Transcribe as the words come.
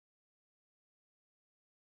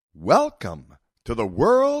Welcome to the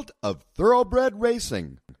world of thoroughbred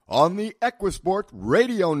racing on the EquiSport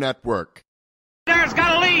Radio Network. Alidar's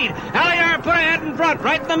got a lead. Alidar put ahead in front,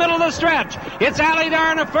 right in the middle of the stretch. It's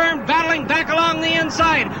Alidar and Affirmed battling back along the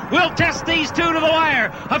inside. We'll test these two to the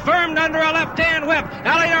wire. Affirmed under a left-hand whip.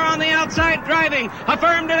 Alidar on the outside driving.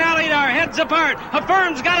 Affirmed and Alidar heads apart.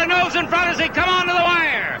 Affirmed's got a nose in front as they come onto the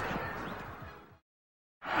wire.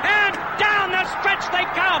 And down the stretch they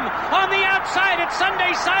come. On the outside, it's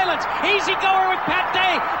Sunday Silence. Easy Goer with Pat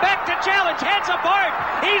Day. Back to challenge. Heads apart.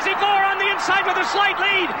 Easy Goer on the inside with a slight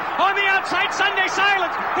lead. On the outside, Sunday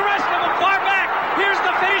Silence. The rest of them far back. Here's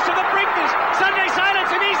the finish of the Preakness. Sunday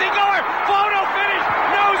Silence and Easy Goer. Photo finish.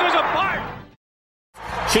 Noses apart.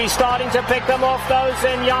 She's starting to pick them off, though.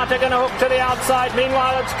 Zenyatta going to hook to the outside.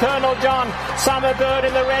 Meanwhile, it's Colonel John. Summerbird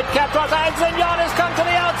in the red cap. And Zenyatta's come to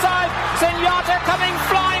the outside. Zenyatta coming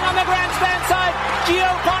flying on the grandstand side. Gio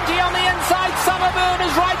Ponti on the inside. Summerbird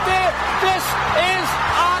is right there. This is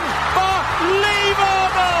unbelievable.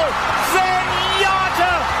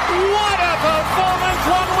 Zenyatta. What a performance.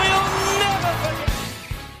 One we'll never forget.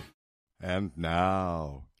 And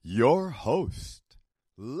now, your host,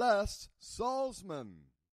 Les Salzman.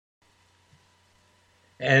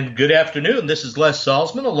 And good afternoon. This is Les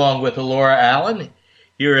Salzman along with Laura Allen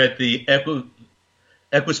here at the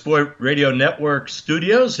EquiSport Radio Network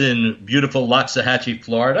studios in beautiful Loxahatchee,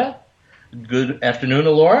 Florida. Good afternoon,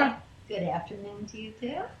 Laura. Good afternoon to you,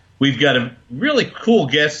 too. We've got a really cool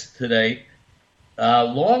guest today,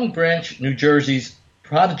 Long Branch, New Jersey's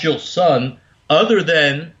prodigal son. Other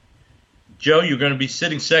than Joe, you're going to be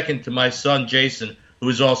sitting second to my son, Jason, who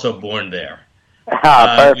was also born there.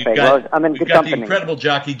 Perfect. I'm in good company. We've got the incredible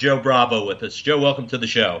jockey Joe Bravo with us. Joe, welcome to the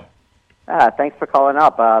show. Thanks for calling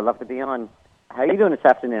up. Love to be on. How are you doing this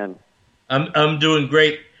afternoon? I'm doing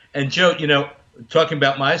great. And Joe, talking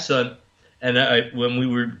about my son, and when we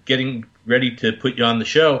were getting ready to put you on the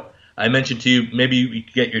show, I mentioned to you maybe we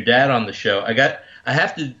could get your dad on the show. I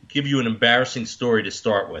have to give you an embarrassing story to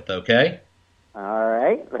start with, okay? All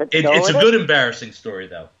right. It's a good embarrassing story,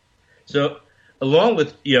 though. So, along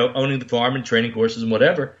with owning the farm and training horses and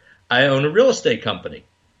whatever, I own a real estate company,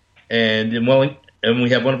 and we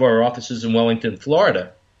have one of our offices in Wellington,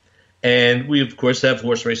 Florida, and we of course have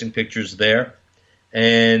horse racing pictures there.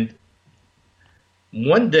 And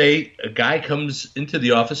one day, a guy comes into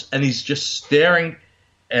the office and he's just staring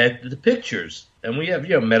at the pictures, and we have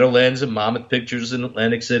Meadowlands and Monmouth pictures in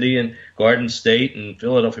Atlantic City and Garden State and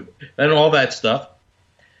Philadelphia and all that stuff,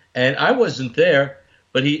 and I wasn't there.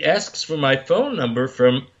 But he asks for my phone number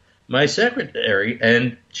from my secretary,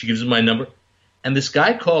 and she gives him my number. And this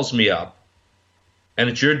guy calls me up, and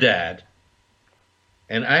it's your dad.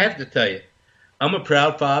 And I have to tell you, I'm a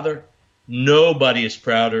proud father. Nobody is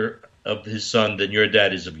prouder of his son than your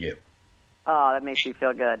dad is of you. Oh, that makes me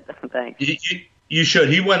feel good. Thanks. You should.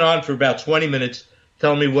 He went on for about 20 minutes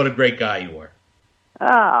telling me what a great guy you are.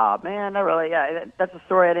 Oh, man, that's a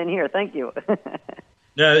story I didn't hear. Thank you.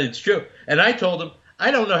 No, it's true. And I told him, I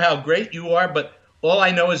don't know how great you are, but all I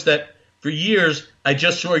know is that for years I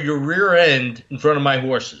just saw your rear end in front of my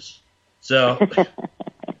horses. So that's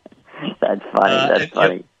funny. That's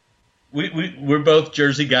funny. We're both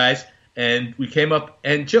Jersey guys, and we came up.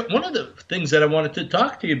 And Joe, one of the things that I wanted to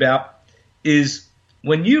talk to you about is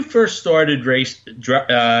when you first started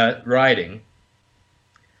riding,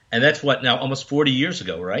 and that's what now almost 40 years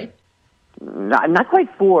ago, right? Not quite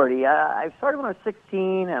 40. I started when I was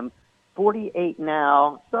 16. I'm 48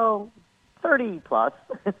 now, so 30 plus.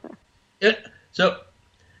 Yeah, so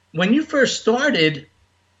when you first started,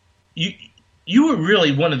 you were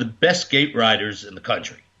really one of the best gate riders in the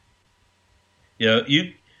country.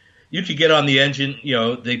 You could get on the engine.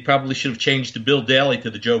 They probably should have changed the Bill Daly to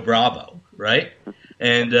the Joe Bravo, right?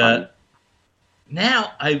 And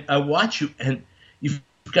now I watch you, and you've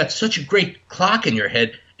got such a great clock in your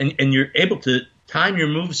head, and you're able to time your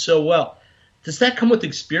moves so well. Does that come with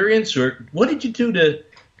experience, or what did you do to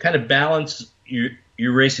kind of balance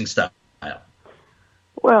your racing style?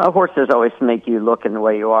 Well, horses always make you look in the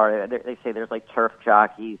way you are. They say there's like turf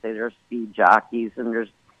jockeys, there's speed jockeys, and there's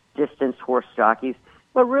distance horse jockeys.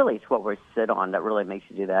 But really, it's what we sit on that really makes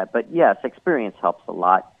you do that. But yes, experience helps a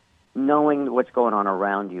lot. Knowing what's going on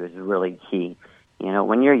around you is really key.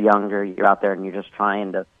 When you're younger, you're out there and you're just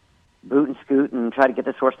trying to boot and scoot and try to get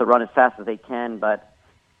this horse to run as fast as they can, but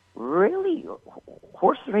really,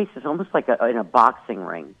 horse race is almost like in a boxing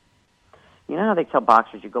ring. You know how they tell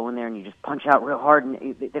boxers you go in there and you just punch out real hard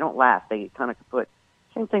and they don't laugh. They kind of put.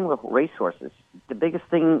 Same thing with racehorses. The biggest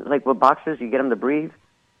thing, like with boxers, you get them to breathe.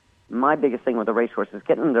 My biggest thing with a racehorse is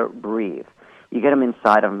getting them to breathe. You get them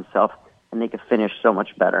inside of himself, and they can finish so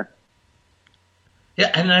much better.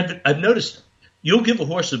 Yeah, and I've noticed you'll give a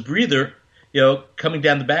horse a breather, coming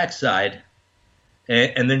down the backside,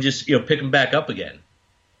 and then just pick them back up again.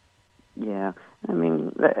 Yeah, I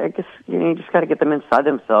mean, I guess you just got to get them inside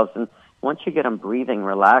themselves, and once you get them breathing,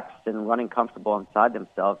 relaxed, and running comfortable inside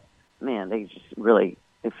themselves, man, they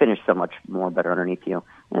finish so much more better underneath you.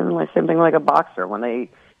 And same thing like a boxer, when they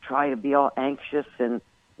try to be all anxious and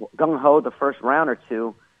gung ho the first round or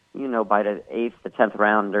two, by the 8th, the 10th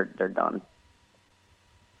round, they're done.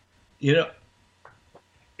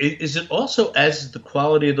 Is it also as the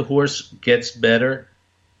quality of the horse gets better,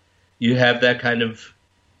 you have that kind of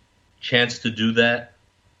chance to do that?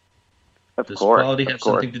 Does quality have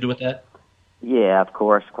something to do with that? Yeah, of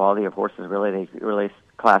course. Quality of horses really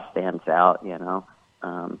class stands out.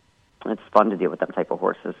 It's fun to deal with them type of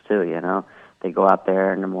horses too. They go out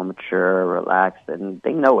there and they're more mature, relaxed, and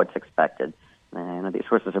they know what's expected. And these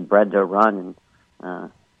horses are bred to run,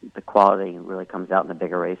 and the quality really comes out in the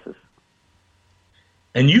bigger races.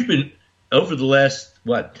 And you've been, over the last,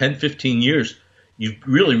 10, 15 years, you've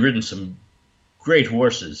really ridden some great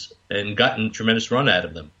horses and gotten tremendous run out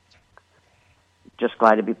of them. Just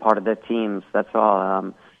glad to be part of the teams, that's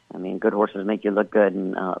all. Good horses make you look good,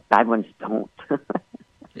 and bad ones don't.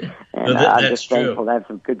 And I'm just thankful to have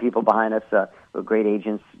some good people behind us, with great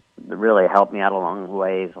agents that really helped me out along the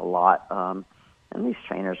ways a lot. And these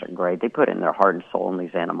trainers are great. They put in their heart and soul in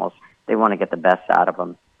these animals. They want to get the best out of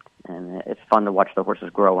them. And it's fun to watch the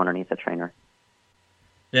horses grow underneath the trainer.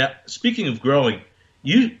 Now, speaking of growing,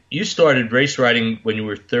 you started race riding when you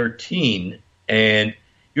were 13, and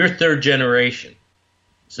you're third generation.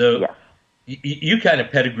 So yes. You kind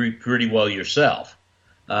of pedigree pretty well yourself.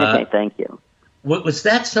 Thank you. Was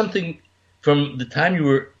that something from the time you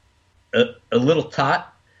were a little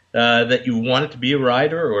tot that you wanted to be a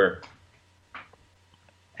rider, or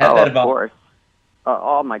how that evolve? Of course.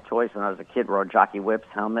 All my toys when I was a kid were jockey whips,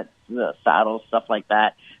 helmets, saddles, stuff like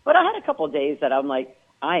that. But I had a couple of days that I'm like,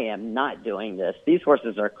 I am not doing this. These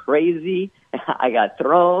horses are crazy. I got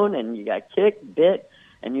thrown and you got kicked, bit,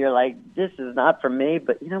 and you're like, this is not for me.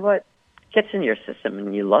 But you know what? It gets in your system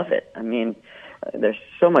and you love it. I mean, there's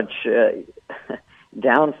so much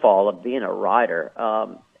downfall of being a rider.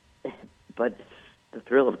 But the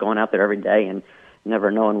thrill of going out there every day and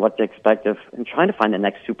never knowing what to expect of, and trying to find the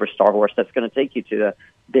next superstar horse that's going to take you to the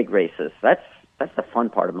big races. That's the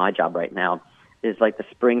fun part of my job right now, is like the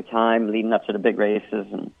springtime leading up to the big races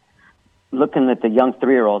and looking at the young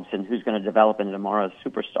 3-year-olds and who's going to develop into tomorrow's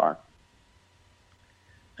superstar.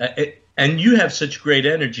 And you have such great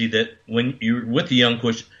energy that when you're with the young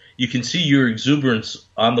horse, you can see your exuberance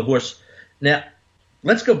on the horse. Now,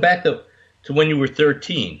 let's go back to when you were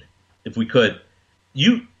 13, if we could.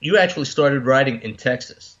 You actually started riding in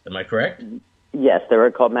Texas, am I correct? Yes, they were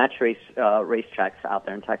called match racetracks out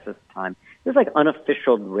there in Texas at the time. It was like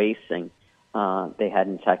unofficial racing they had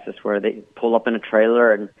in Texas, where they pull up in a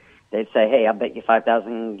trailer and they'd say, "Hey, I'll bet you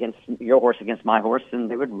 $5,000 against your horse against my horse," and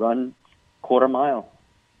they would run quarter mile.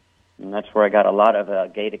 And that's where I got a lot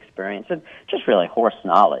of gate experience and just really horse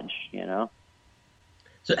knowledge,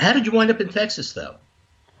 So how did you wind up in Texas, though?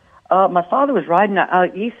 My father was riding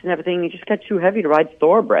out east and everything. He just got too heavy to ride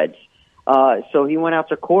thoroughbreds. So he went out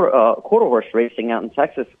to quarter horse racing out in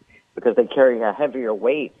Texas because they carry a heavier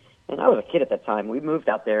weight. And I was a kid at that time. We moved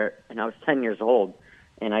out there, and I was 10 years old.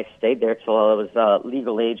 And I stayed there till I was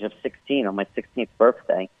legal age of 16 on my 16th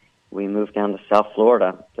birthday. We moved down to South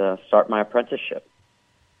Florida to start my apprenticeship.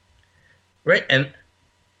 Right, and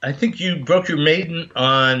I think you broke your maiden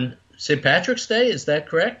on St. Patrick's Day. Is that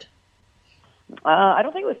correct? I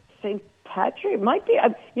don't think it was St. Patrick. It might be.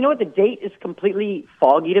 You know what? The date is completely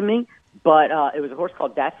foggy to me, but it was a horse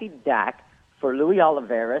called Daffy Dack for Louis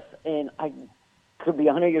Oliveras, and I could be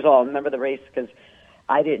 100 years old. I remember the race because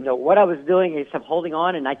I didn't know what I was doing. I just kept holding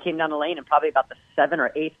on, and I came down the lane in probably about the 7th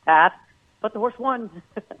or 8th pass, but the horse won.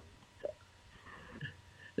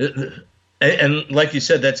 And like you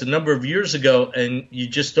said, that's a number of years ago, and you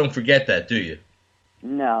just don't forget that, do you?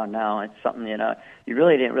 No, it's something, you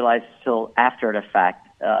really didn't realize till after the fact.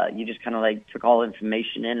 You just kind of took all the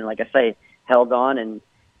information in and, like I say, held on and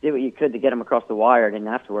did what you could to get them across the wire, and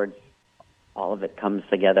afterwards all of it comes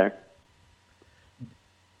together.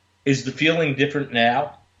 Is the feeling different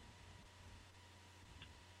now?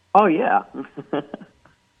 Oh, yeah.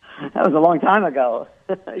 That was a long time ago.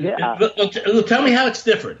 Yeah. Well, tell me how it's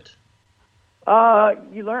different.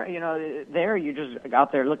 You learn, there you're just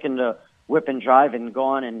out there looking to whip and drive and go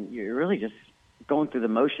on, and you're really just going through the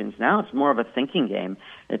motions. Now it's more of a thinking game.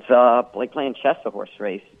 It's like playing chess, a horse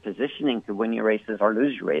race, positioning to win your races or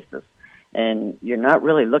lose your races. And you're not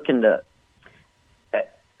really looking to,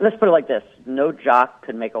 let's put it like this, no jock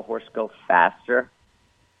could make a horse go faster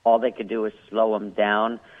all they could do is slow them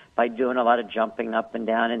down by doing a lot of jumping up and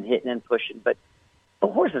down and hitting and pushing. But the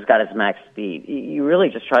horse has got his max speed. You really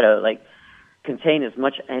just try to, like, contain as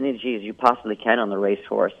much energy as you possibly can on the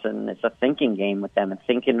racehorse, and it's a thinking game with them and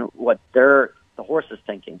thinking what the horse is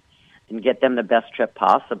thinking and get them the best trip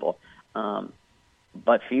possible.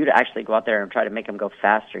 But for you to actually go out there and try to make them go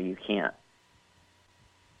faster, you can't.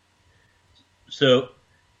 So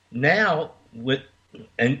now,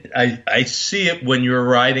 I see it when you're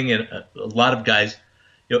riding, and a lot of guys,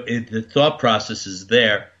 the thought process is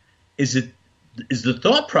there. Is the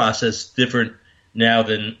thought process different now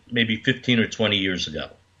than maybe 15 or 20 years ago?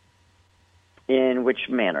 In which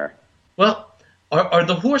manner? Well, are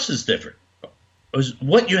the horses different? Is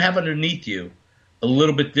what you have underneath you a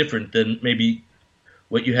little bit different than maybe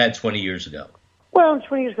what you had 20 years ago? Well,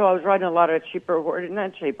 20 years ago, I was riding a lot of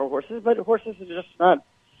not cheaper horses, but horses are just not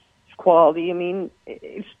quality. I mean,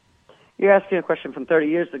 you're asking a question from 30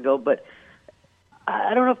 years ago, but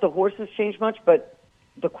I don't know if the horses changed much, but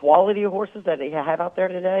the quality of horses that they have out there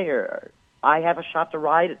today, or I have a shot to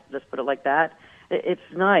ride, let's put it like that, it's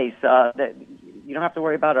nice that you don't have to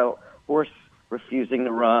worry about a horse refusing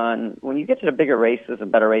to run. When you get to the bigger races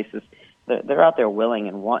and better races, they're out there willing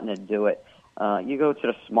and wanting to do it. You go to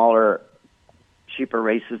the smaller, cheaper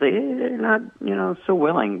races, they're not, so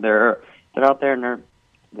willing. They're out there and they're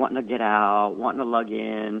wanting to get out, wanting to lug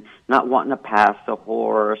in, not wanting to pass the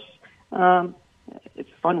horse. It's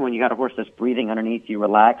fun when you got a horse that's breathing underneath you,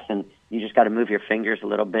 relax, and you just got to move your fingers a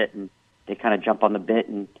little bit, and they kind of jump on the bit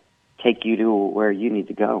and take you to where you need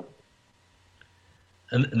to go.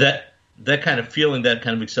 And that kind of feeling, that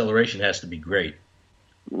kind of acceleration has to be great.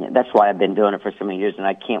 Yeah, that's why I've been doing it for so many years, and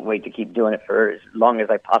I can't wait to keep doing it for as long as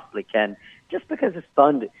I possibly can, just because it's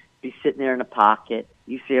fun to be sitting there in a pocket.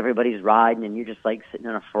 You see everybody's riding, and you're just like sitting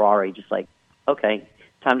in a Ferrari, just like, okay,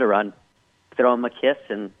 time to run. Throw them a kiss,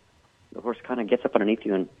 and the horse kind of gets up underneath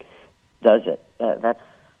you and does it. That's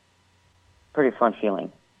a pretty fun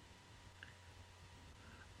feeling.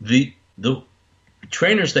 The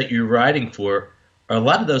trainers that you're riding for are a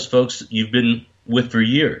lot of those folks you've been with for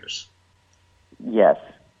years. Yes.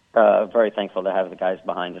 Very thankful to have the guys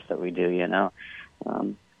behind us that we do,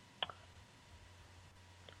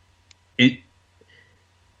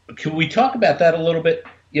 Can we talk about that a little bit?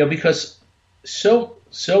 Because so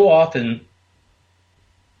often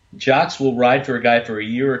jocks will ride for a guy for a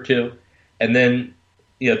year or two, and then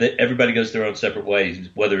everybody goes their own separate ways.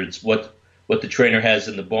 Whether it's what the trainer has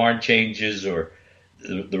in the barn changes, or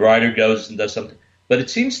the rider goes and does something. But it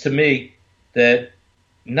seems to me that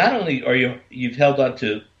not only you've held on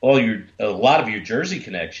to a lot of your Jersey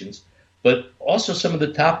connections, but also some of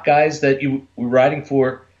the top guys that you were riding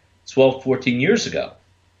for 12, 14 years ago.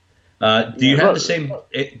 Do you have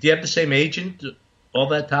the same agent all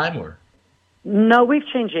that time, or? No, we've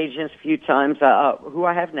changed agents a few times. Who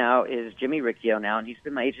I have now is Jimmy Riccio now, and he's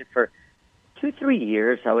been my agent for 2-3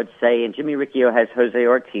 years, I would say. And Jimmy Riccio has Jose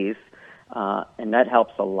Ortiz, and that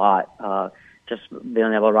helps a lot. Just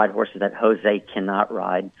being able to ride horses that Jose cannot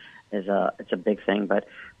ride it's a big thing. But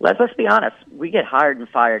let's be honest, we get hired and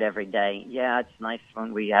fired every day. Yeah, it's nice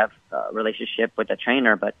when we have a relationship with a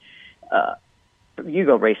trainer, but you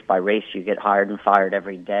go race by race, you get hired and fired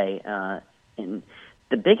every day. And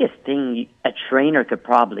the biggest thing a trainer could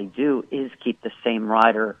probably do is keep the same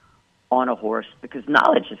rider on a horse, because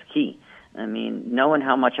knowledge is key. I mean, knowing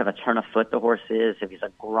how much of a turn of foot the horse is, if he's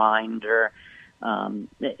a grinder,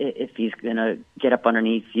 if he's going to get up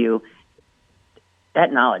underneath you,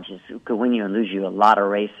 that knowledge could win you and lose you a lot of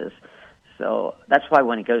races. So that's why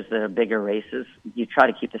when it goes to the bigger races, you try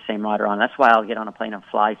to keep the same rider on. That's why I'll get on a plane and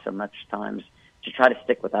fly so much times to try to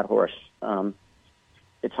stick with that horse.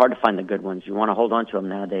 It's hard to find the good ones. You want to hold on to them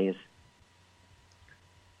nowadays.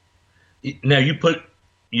 Now you put,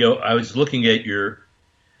 I was looking at your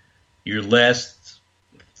last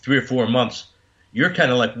 3 or 4 months. You're kind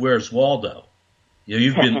of like Where's Waldo.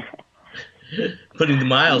 You've been putting the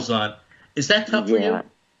miles on. Is that tough for you?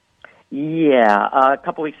 Yeah. A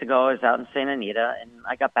couple weeks ago, I was out in Santa Anita, and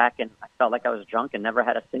I got back, and I felt like I was drunk and never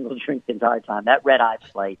had a single drink the entire time. That red-eye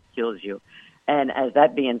flight kills you. And as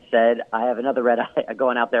that being said, I have another red-eye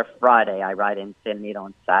going out there Friday. I ride in Santa Anita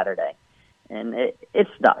on Saturday. And it is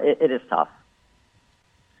tough.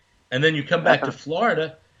 And then you come back to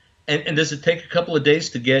Florida, and does it take a couple of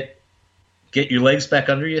days to get your legs back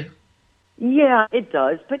under you? Yeah, it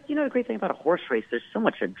does. But, the great thing about a horse race, there's so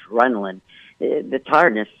much adrenaline. The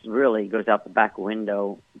tiredness really goes out the back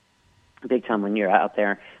window big time when you're out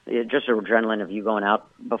there. Just the adrenaline of you going out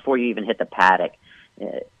before you even hit the paddock,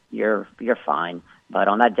 you're fine. But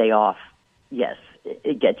on that day off, yes,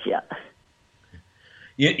 it gets you.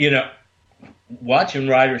 watching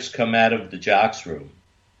riders come out of the jocks room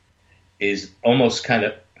is almost kind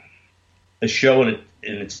of a show in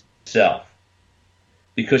itself,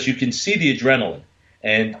 because you can see the adrenaline.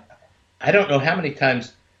 And I don't know how many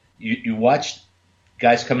times you watch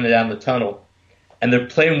guys coming down the tunnel and they're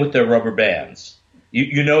playing with their rubber bands.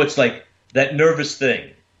 You know, it's like that nervous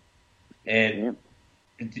thing. And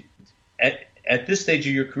at this stage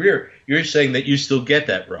of your career, you're saying that you still get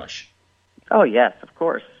that rush. Oh, yes, of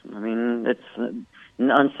course. I mean, it's an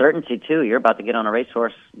uncertainty, too. You're about to get on a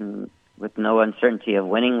racehorse with no uncertainty of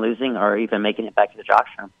winning, losing, or even making it back to the jocks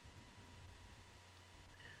room.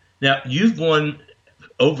 Now, you've won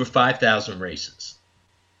over 5,000 races.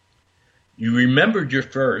 You remembered your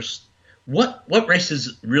first. What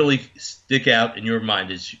races really stick out in your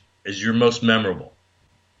mind as your most memorable?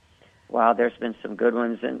 Wow, there's been some good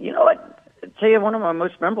ones. And you know what? I'll tell you, one of my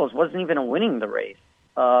most memorables wasn't even a winning the race.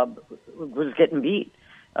 Was getting beat.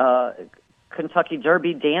 Kentucky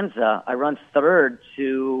Derby Danza. I run third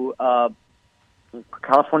to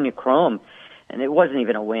California Chrome, and it wasn't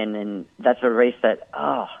even a win. And that's a race that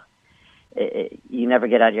you never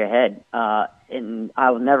get out of your head. And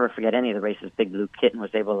I will never forget any of the races. Big Blue Kitten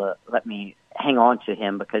was able to let me hang on to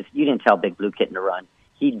him because you didn't tell Big Blue Kitten to run.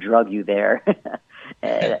 He drug you there.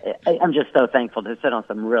 I'm just so thankful to sit on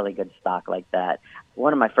some really good stock like that.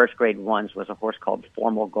 One of my first grade ones was a horse called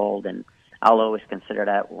Formal Gold, and I'll always consider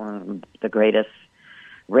that one of the greatest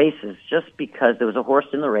races just because there was a horse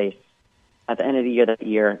in the race at the end of the year that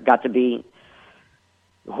year, got to be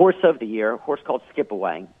Horse of the Year, a horse called Skip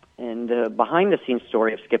Away. And behind-the-scenes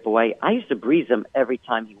story of Skip Away, I used to breeze him every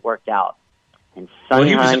time he worked out. And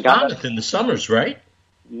he was a Monmouth in the summers, right?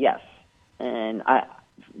 Yes. And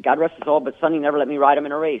God rest his soul, but Sonny never let me ride him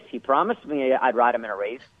in a race. He promised me I'd ride him in a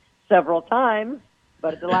race several times,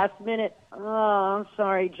 but at the last minute, I'm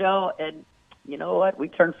sorry, Joe. And you know what? We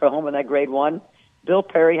turned for home in that grade one. Bill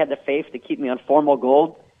Perry had the faith to keep me on Formal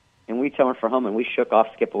Gold, and we turned for home, and we shook off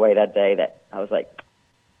Skip Away that day. That I was like,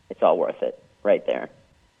 it's all worth it right there.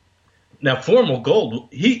 Now, Formal Gold,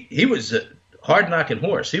 he was a hard-knocking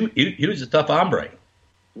horse. He was a tough hombre.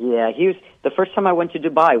 Yeah, he was. The first time I went to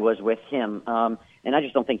Dubai was with him, and I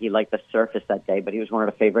just don't think he liked the surface that day, but he was one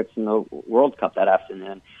of the favorites in the World Cup that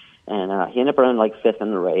afternoon. And he ended up running like fifth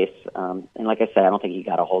in the race. And like I said, I don't think he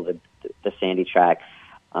got a hold of the sandy track,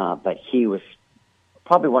 but he was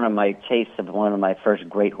probably one of my tastes of one of my first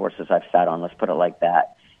great horses I've sat on, let's put it like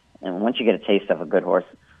that. And once you get a taste of a good horse,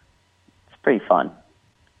 it's pretty fun.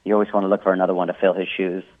 You always want to look for another one to fill his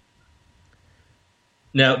shoes.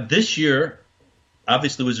 Now, this year,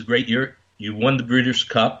 obviously, was a great year. You won the Breeders'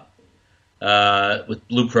 Cup with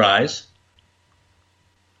Blue Prize,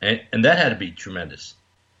 and that had to be tremendous.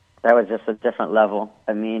 That was just a different level.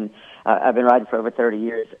 I mean, I've been riding for over 30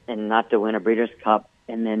 years, and not to win a Breeders' Cup,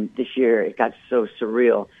 and then this year it got so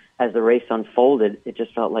surreal. As the race unfolded, it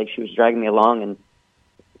just felt like she was dragging me along, and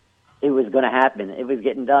it was going to happen. It was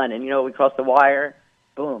getting done, and, we crossed the wire.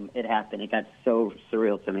 Boom, it happened. It got so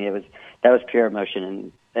surreal to me. That was pure emotion,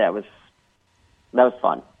 and that was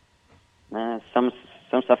fun. Some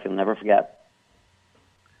stuff you'll never forget.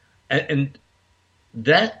 And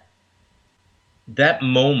that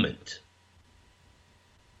moment,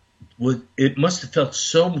 it must have felt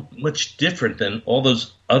so much different than all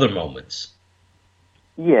those other moments.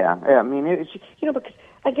 Yeah. I mean, it's because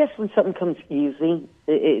I guess when something comes easy,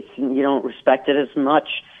 you don't respect it as much.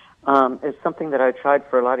 It's something that I tried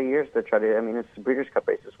for a lot of years to try to. I mean, it's the Breeders' Cup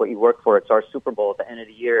race. It's what you work for. It's our Super Bowl at the end of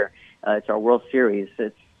the year. It's our World Series.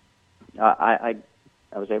 I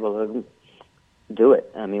was able to do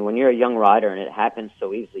it. I mean, when you're a young rider and it happens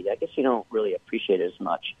so easily, I guess you don't really appreciate it as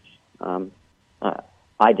much.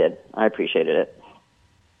 I did. I appreciated it.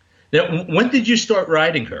 Now, when did you start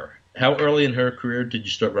riding her? How early in her career did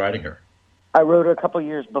you start riding her? I rode her a couple of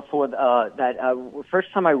years before that.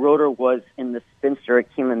 First time I rode her was in the Spinster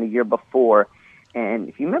at Keeneland the year before. And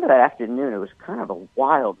if you remember that afternoon, it was kind of a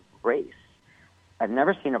wild race. I'd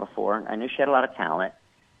never seen her before. I knew she had a lot of talent.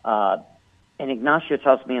 And Ignacio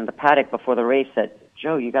tells me in the paddock before the race that,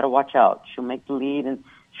 Joe, you got to watch out. She'll make the lead, and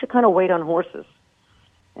she'll kind of wait on horses.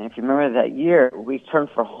 And if you remember that year, we turned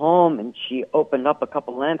for home, and she opened up a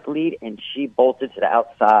couple length lead, and she bolted to the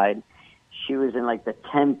outside. She was in like the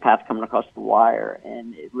 10 path coming across the wire,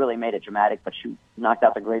 and it really made it dramatic, but she knocked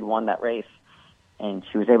out the grade one that race. And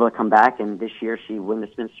she was able to come back, and this year she won the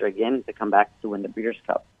Spinster again to come back to win the Breeders'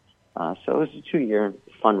 Cup. So it was a 2-year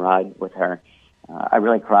fun ride with her. I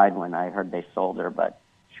really cried when I heard they sold her, but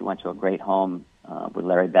she went to a great home with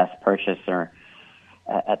Larry Best purchased her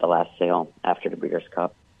at the last sale after the Breeders'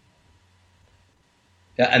 Cup.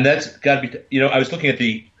 Yeah, and that's got to be, I was looking at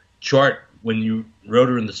the chart when you rode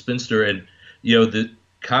her in the Spinster, and the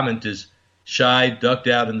comment is shy, ducked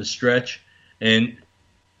out in the stretch. And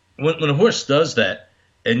when a horse does that,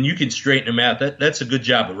 and you can straighten him out, that's a good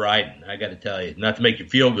job of riding. I got to tell you, not to make you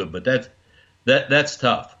feel good, but that's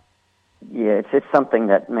tough. Yeah, it's something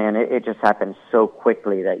that, man, it just happens so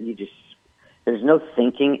quickly that there's no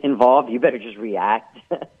thinking involved. You better just react.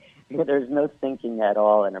 There's no thinking at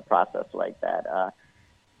all in a process like that.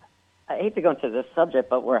 I hate to go into this subject,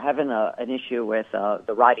 but we're having an issue with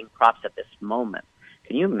the riding crops at this moment.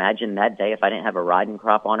 Can you imagine that day if I didn't have a riding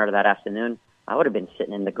crop on her that afternoon? I would have been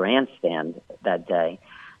sitting in the grandstand that day.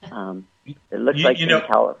 It looks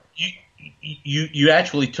you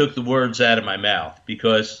actually took the words out of my mouth,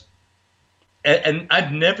 because and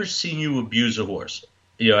I've never seen you abuse a horse.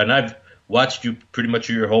 And I've watched you pretty much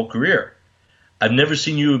your whole career. I've never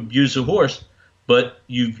seen you abuse a horse, but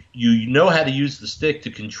you know how to use the stick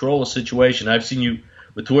to control a situation. I've seen you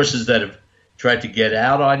with horses that have tried to get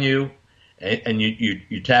out on you, and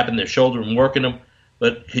you're tapping their shoulder and working them.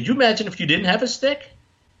 But could you imagine if you didn't have a stick?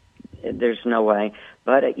 There's no way.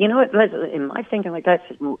 But, in my thinking like that,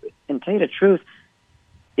 and tell you the truth,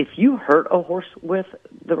 if you hurt a horse with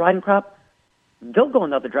the riding crop, they'll go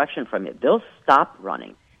another direction from you. They'll stop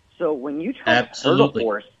running. So when you try to hurt a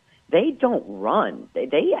horse, they don't run.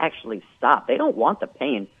 They actually stop. They don't want the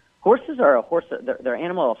pain. Horses are they're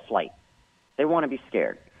animal of flight. They want to be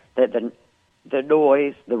scared. The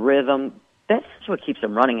noise, the rhythm, that's what keeps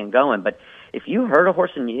them running and going. But if you hurt a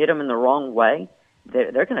horse and you hit them in the wrong way,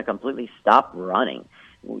 they're going to completely stop running.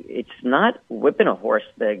 It's not whipping a horse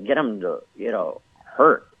to get them to,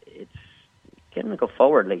 hurt. It's getting them to go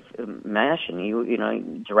forward, like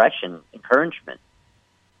mashing, direction, encouragement.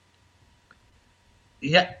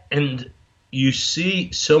 Yeah, and you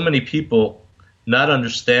see so many people not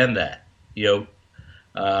understand that.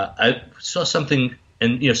 I saw something,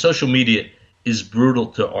 and social media is brutal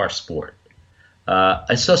to our sport.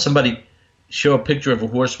 I saw somebody show a picture of a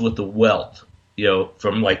horse with a welt,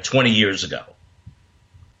 from like 20 years ago.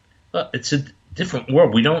 It's a different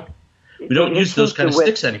world. We don't use those kind of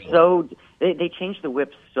sticks anymore. So they changed the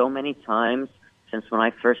whip so many times since when I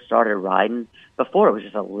first started riding. Before it was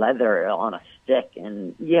just a leather on a stick,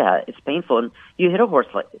 and yeah, it's painful. And you hit a horse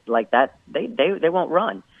like that, they won't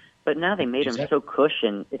run. But now they made them so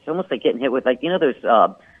cushioned. It's almost like getting hit with those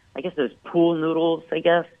I guess those pool noodles. I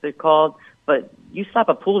guess they're called. But you stop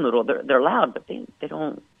a pool noodle, they're loud, but they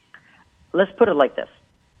don't. Let's put it like this: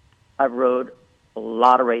 I've rode a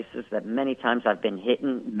lot of races that many times I've been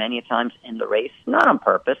hitting many times in the race, not on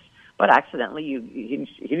purpose, but accidentally. You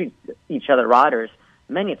hit each other riders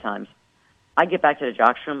many times. I get back to the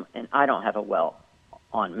jock's room and I don't have a welt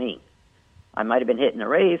on me. I might have been hit in a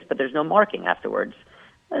race, but there's no marking afterwards.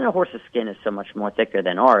 And a horse's skin is so much more thicker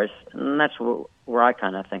than ours, and that's where I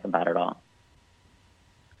kind of think about it all.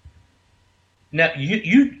 Now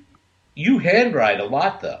you hand ride a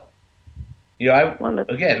lot, though.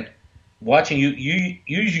 Again, watching you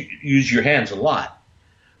use your hands a lot.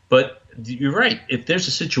 But you're right. If there's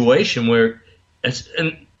a situation where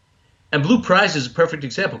and Blue Prize is a perfect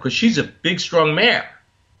example, because she's a big, strong mare.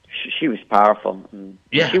 She was powerful.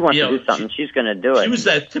 Yeah, if she wants to do something, she's going to do it. She was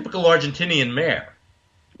that typical Argentinian mare.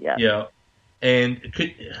 Yeah. And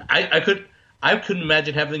I couldn't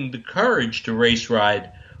imagine having the courage to race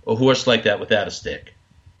ride a horse like that without a stick.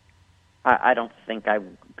 I don't think I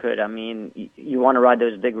could. I mean, you want to ride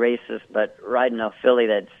those big races, but riding a filly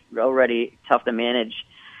that's already tough to manage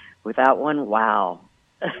without one, wow.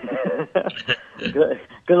 Good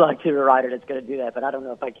luck to the rider that's going to do that, but I don't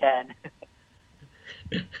know if I can.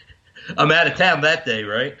 I'm out of town that day,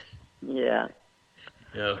 right? Yeah,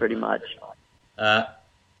 pretty much.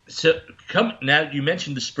 So now you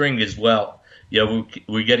mentioned the spring as well.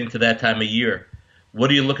 We're getting to that time of year.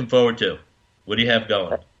 What are you looking forward to? What do you have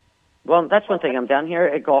going? Well, that's one thing. I'm down here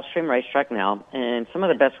at Gulfstream Racetrack now, and some of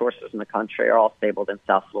the best horses in the country are all stabled in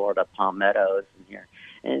South Florida, Palm Meadows, and here.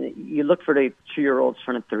 And you look for the 2-year-olds,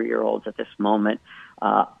 front of 3-year-olds at this moment.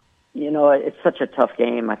 It's such a tough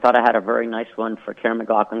game. I thought I had a very nice one for Karen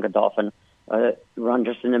McLaughlin Godolphin, run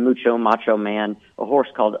just in the Macho Man, a horse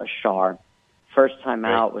called Ashar. First time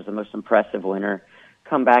out was the most impressive winner.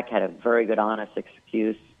 Come back, had a very good, honest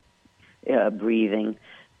excuse, breathing.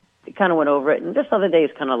 It kind of went over it, and this other day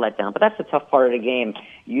is kind of let down. But that's the tough part of the game.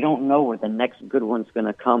 You don't know where the next good one's going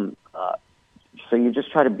to come. So you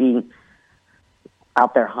just try to be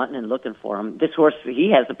out there hunting and looking for him. This horse,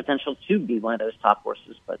 he has the potential to be one of those top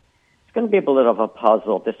horses, but it's going to be a bit of a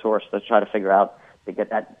puzzle, this horse, to try to figure out to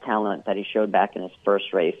get that talent that he showed back in his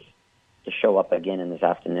first race to show up again in this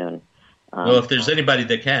afternoon. Well, if there's anybody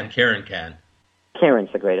that can, Karen can.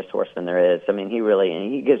 Karen's the greatest horseman there is. I mean,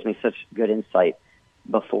 he gives me such good insight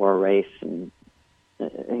before a race, and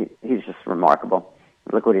he's just remarkable.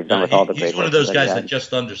 Look what he's done with all the great He's one of those horses guys that that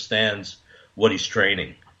just understands what he's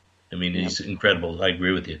training. I mean, he's incredible. I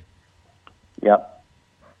agree with you. Yep.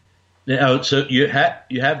 Now, so you have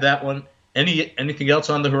that one. Anything else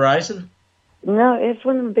on the horizon? No, it's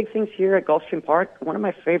one of the big things here at Gulfstream Park. One of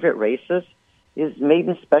my favorite races is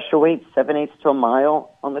maiden special weight 7/8 to a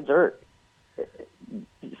mile on the dirt.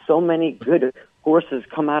 So many good horses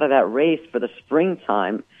come out of that race for the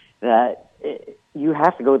springtime that you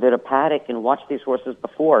have to go to the paddock and watch these horses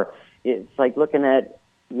before. It's like looking at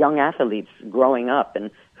young athletes growing up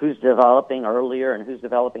and who's developing earlier and who's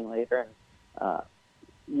developing later.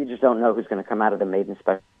 You just don't know who's going to come out of the maiden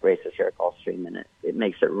special races here at Gulfstream, and it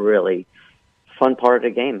makes it really fun part of the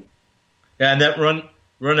game. Yeah, and that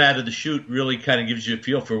run out of the chute really kind of gives you a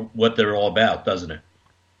feel for what they're all about, doesn't it?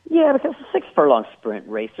 Yeah, because it's a 6 furlong sprint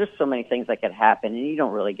race. There's so many things that could happen, and you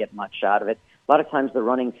don't really get much out of it. A lot of times they're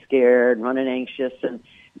running scared, running anxious, and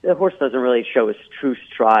the horse doesn't really show his true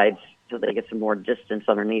strides until they get some more distance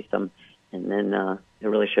underneath them, and then it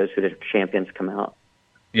really shows who the champions come out.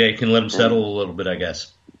 Yeah, you can let them settle a little bit, I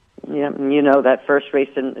guess. Yeah, and you know that first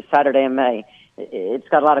race in Saturday in May, it's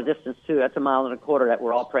got a lot of distance, too. That's 1.25 miles that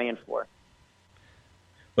we're all praying for.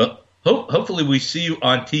 Well, hopefully we see you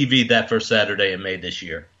on TV that first Saturday in May this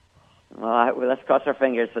year. Well, let's cross our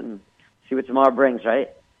fingers and see what tomorrow brings,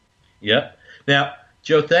 right? Yep. Now,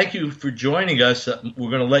 Joe, thank you for joining us.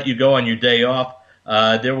 We're going to let you go on your day off.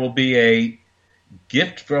 There will be a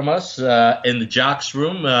gift from us in the Jocks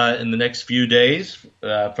Room in the next few days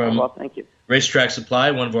from thank you. Racetrack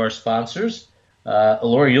Supply, one of our sponsors.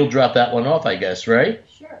 Laura, you'll drop that one off, I guess, right?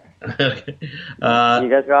 Sure. Okay. You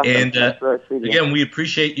guys are awesome. And again, we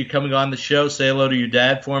appreciate you coming on the show. Say hello to your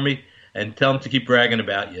dad for me and tell him to keep bragging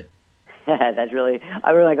about you. I'm really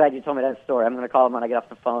glad you told me that story. I'm going to call him when I get off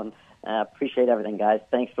the phone. Appreciate everything, guys.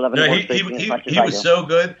 Thanks for loving horse racing as much as I do. He was so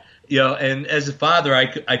good, and as a father,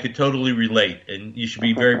 I could totally relate, and you should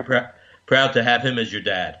be very proud to have him as your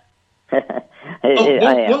dad.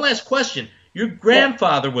 One last question. Your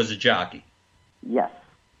grandfather was a jockey. Yes.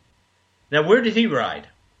 Now, where did he ride?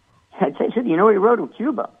 You know, he rode in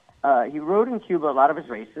Cuba. He rode in Cuba a lot of his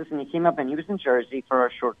races, and he came up and he was in Jersey for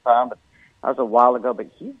a short time, but that was a while ago. But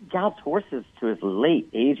he galloped horses to his late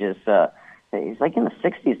ages. He's like in the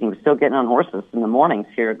 60s, and he was still getting on horses in the mornings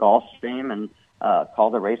here at Gulfstream and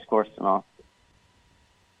called the race course and all.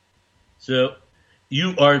 So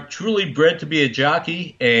you are truly bred to be a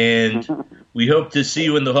jockey, and we hope to see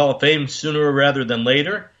you in the Hall of Fame sooner rather than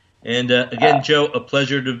later. And again, Joe, a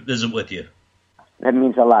pleasure to visit with you. That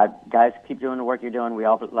means a lot. Guys, keep doing the work you're doing. We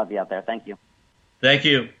all love you out there. Thank you. Thank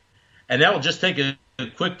you. And now we'll just take a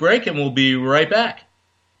quick break, and we'll be right back.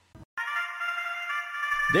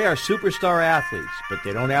 They are superstar athletes, but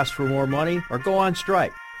they don't ask for more money or go on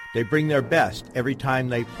strike. They bring their best every time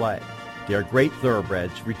they play. They are great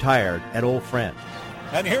thoroughbreds retired at Old Friends.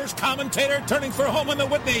 And here's commentator turning for home in the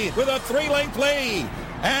Whitney with a 3-length lead.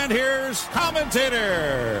 And here's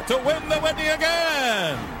commentator to win the Whitney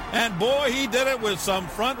again. And boy, he did it with some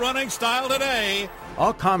front-running style today.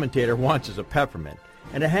 All commentator wants is a peppermint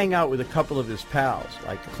and to hang out with a couple of his pals,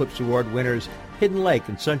 like Eclipse Award winners Hidden Lake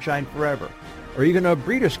and Sunshine Forever, or even a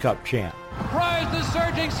Breeders' Cup champ. Prize the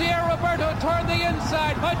surging Sierra Roberto toward the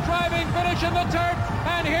inside. A driving finish in the turn.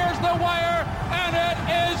 And here's the wire. And it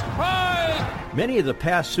is Prize. Many of the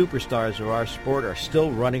past superstars of our sport are still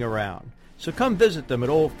running around. So come visit them at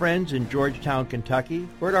Old Friends in Georgetown, Kentucky,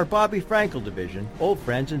 or at our Bobby Frankel division, Old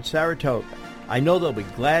Friends in Saratoga. I know they'll be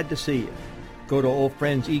glad to see you. Go to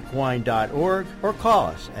oldfriendsequine.org or call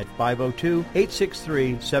us at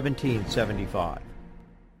 502-863-1775.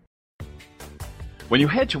 When you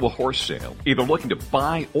head to a horse sale, either looking to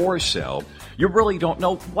buy or sell, you really don't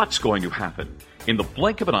know what's going to happen. In the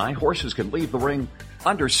blink of an eye, horses can leave the ring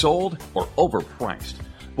undersold or overpriced.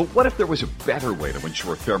 But what if there was a better way to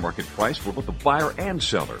ensure a fair market price for both the buyer and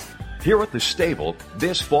seller? Here at the stable,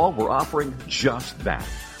 this fall, we're offering just that.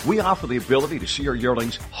 We offer the ability to see your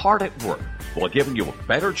yearlings hard at work while giving you a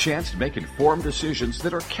better chance to make informed decisions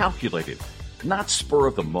that are calculated, not spur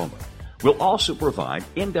of the moment. We'll also provide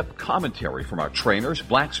in-depth commentary from our trainers,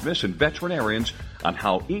 blacksmiths, and veterinarians on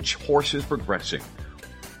how each horse is progressing.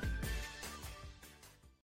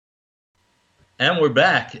 And we're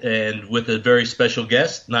back, and with a very special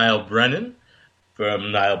guest, Nial Brennan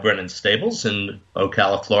from Nial Brennan Stables in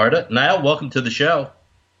Ocala, Florida. Nial, welcome to the show.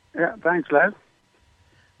 Yeah, thanks, Les.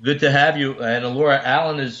 Good to have you. And Laura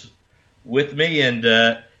Allen is with me,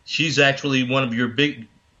 and she's actually one of your big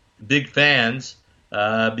fans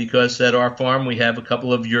because at our farm we have a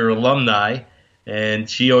couple of your alumni, and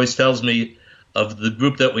she always tells me of the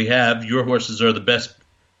group that we have, your horses are the best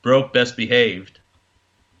broke, best behaved.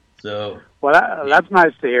 So well, that's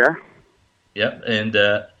nice to hear. Yep, and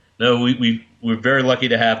no, we're very lucky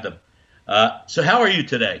to have them. So how are you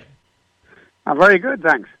today? I'm very good,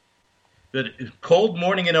 thanks. Good. Cold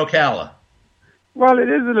morning in Ocala. Well, it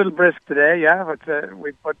is a little brisk today, yeah, but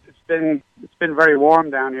it's been very warm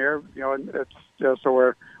down here. You know, it's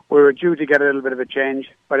so we were due to get a little bit of a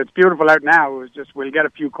change, but it's beautiful out now. It was just we'll get a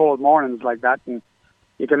few cold mornings like that, and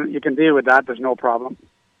you can deal with that. There's no problem.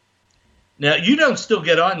 Now you don't still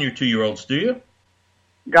get on your 2-year-olds, do you?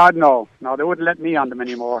 God, no, they wouldn't let me on them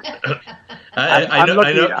anymore. I know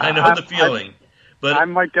the feeling, but I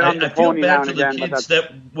might get on the I feel pony bad now for and the again. kids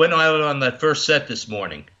that went out on that first set this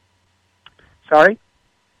morning. Sorry?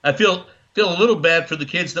 I feel a little bad for the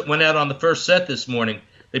kids that went out on the first set this morning.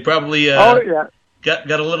 They probably got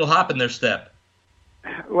a little hop in their step.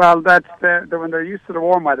 Well, that's when they're used to the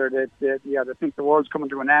warm weather. They think the world's coming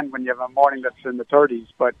to an end when you have a morning that's in the 30s.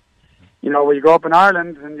 But you know, when you go up in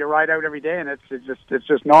Ireland and you ride out every day, and it's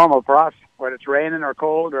just normal for us. Whether it's raining or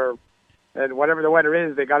cold or whatever the weather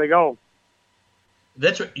is, they got to go.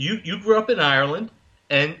 That's right. You grew up in Ireland,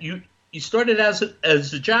 and you started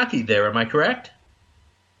as a jockey there. Am I correct?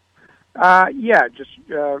 Yeah, just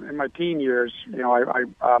in my teen years. You know,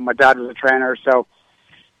 my dad was a trainer, so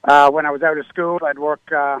when I was out of school, I'd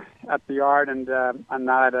work at the yard, and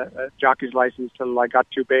I had a jockey's license till I got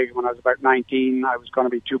too big. When I was about 19, I was going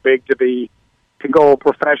to be too big to go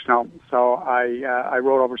professional, so I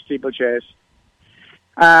rode over steeplechase.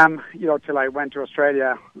 You know, till I went to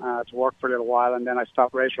Australia to work for a little while, and then I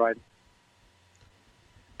stopped race riding.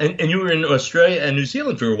 And you were in Australia and New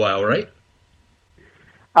Zealand for a while, right?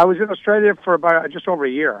 I was in Australia for about just over a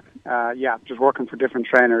year. Just working for different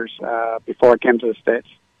trainers before I came to the States.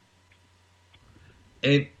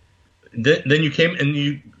 And then you came and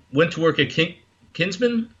you went to work at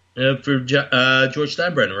Kinsman for George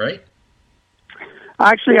Steinbrenner, right?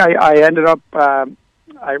 Actually, I ended up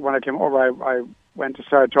when I came over, I went to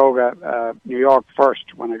Saratoga, New York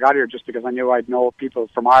first when I got here, just because I knew I'd know people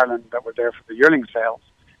from Ireland that were there for the yearling sales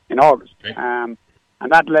in August. Right.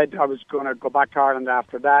 And that led, I was going to go back to Ireland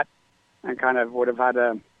after that and kind of would have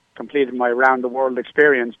had completed my round-the-world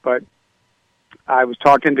experience. But I was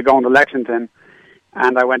talked into going to Lexington,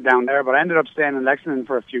 and I went down there. But I ended up staying in Lexington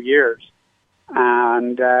for a few years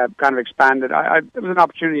and kind of expanded. It was an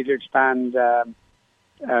opportunity to expand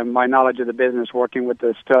my knowledge of the business, working with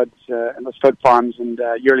the studs and the stud farms and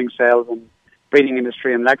yearling sales and breeding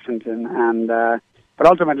industry in Lexington. And but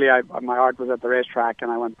ultimately, my heart was at the racetrack, and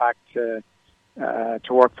I went back to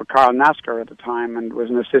work for Carl Nasker at the time, and was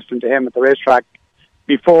an assistant to him at the racetrack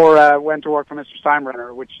before I went to work for Mr.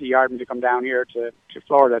 Steinbrenner, which he hired me to come down here to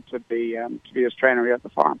Florida to be his trainer here at the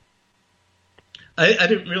farm. I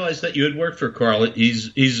didn't realize that you had worked for Carl.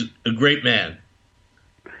 He's a great man.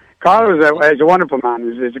 Carl is a wonderful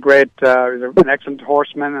man. He's a great, he's an excellent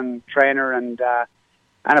horseman and trainer and a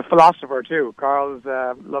philosopher too. Carl's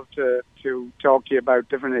loved to talk to you about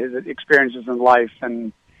different his experiences in life,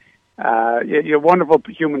 and you're a wonderful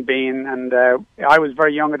human being. And I was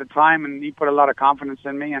very young at the time, and he put a lot of confidence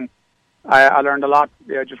in me, and I learned a lot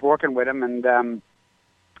just working with him, and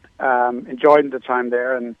enjoyed the time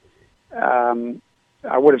there. And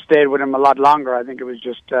I would have stayed with him a lot longer. I think it was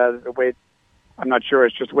just the way. I'm not sure.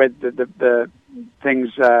 It's just the way the things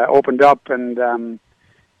opened up, and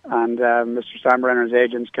Mr. Steinbrenner's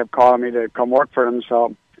agents kept calling me to come work for them.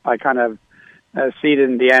 So I kind of ceded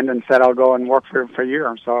in the end and said I'll go and work for him for a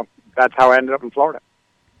year. So that's how I ended up in Florida.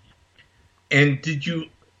 And did you,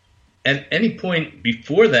 at any point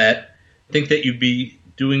before that, think that you'd be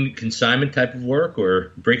doing consignment type of work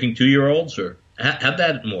or breaking 2-year-olds, or how'd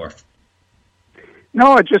that morph?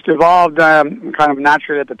 No, it just evolved kind of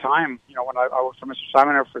naturally at the time. You know, when I worked for Mr.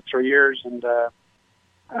 Steinbrenner for 3 years, and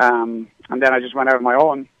then I just went out on my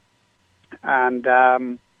own, and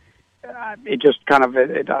it just kind of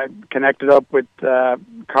I connected up with Carl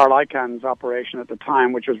Icahn's operation at the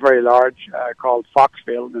time, which was very large, called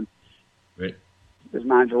Foxfield, and right. His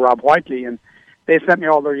manager Rob Whiteley, and they sent me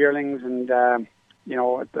all their yearlings, and you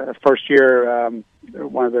know, at the first year,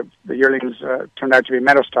 one of the yearlings turned out to be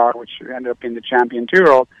Meadowstar, which ended up being the champion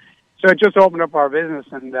 2-year-old. So it just opened up our business,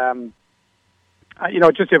 and you know,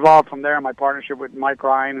 it just evolved from there. My partnership with Mike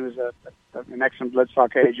Ryan, who's an excellent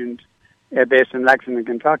bloodstock agent based in Lexington,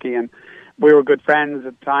 Kentucky, and we were good friends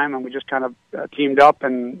at the time, and we just kind of teamed up,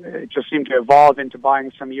 and it just seemed to evolve into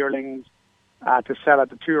buying some yearlings to sell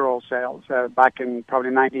at the 2-year-old sales back in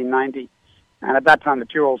probably 1990. And at that time, the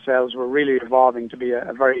 2-year-old sales were really evolving to be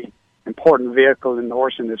a very important vehicle in the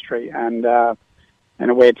horse industry, and in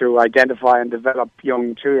a way to identify and develop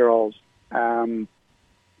young 2-year-olds.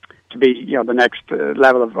 to be, the next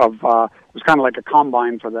level of it was kind of like a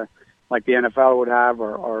combine for like the NFL would have,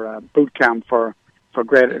 or a boot camp for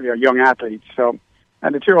great young athletes. So,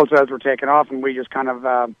 and the 2-year-old sales were taken off, and we just kind of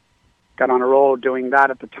got on a roll doing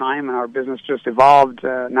that at the time, and our business just evolved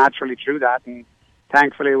naturally through that. And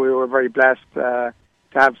thankfully, we were very blessed to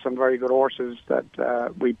have some very good horses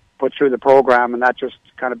that we put through the program, and that just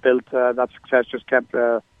kind of built, that success just kept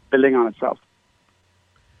building on itself.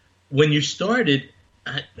 When you started,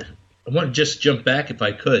 I want to just jump back if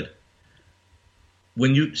I could.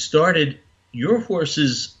 When you started, your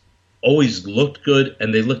horses always looked good,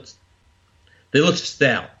 and they looked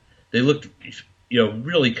stout. They looked,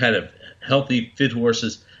 really kind of healthy, fit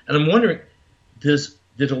horses. And I'm wondering,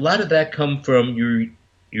 did a lot of that come from your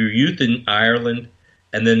youth in Ireland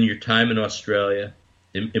and then your time in Australia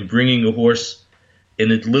in bringing a horse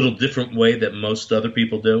in a little different way that most other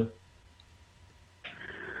people do?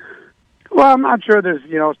 Well, I'm not sure. There's,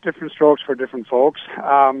 different strokes for different folks.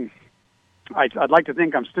 I'd like to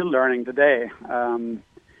think I'm still learning today.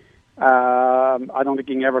 I don't think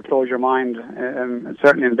you can ever close your mind,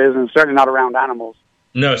 certainly in business, certainly not around animals.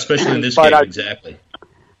 No, especially in this game, exactly.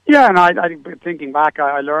 Yeah, and I thinking back,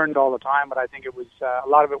 I learned all the time, but I think it was a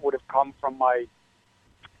lot of it would have come from my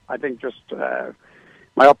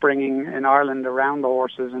upbringing in Ireland around the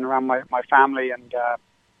horses and around my family, and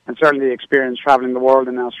certainly the experience traveling the world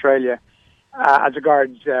in Australia. As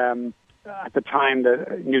regards at the time,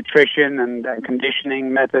 the nutrition and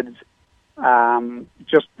conditioning methods,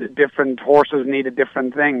 just different horses needed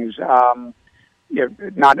different things.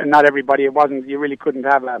 Not everybody. It wasn't. You really couldn't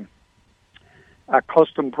have a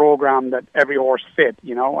custom program that every horse fit.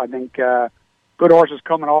 I think good horses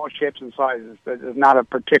come in all shapes and sizes. There's not a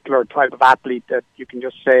particular type of athlete that you can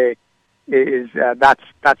just say is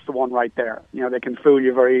that's the one right there. They can fool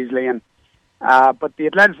you very easily, and but the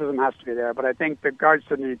athleticism has to be there. But I think with regards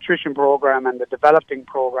to the nutrition program and the developing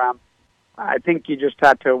program, I think you just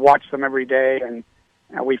had to watch them every day, and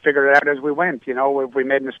we figured it out as we went. If we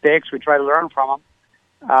made mistakes, we try to learn from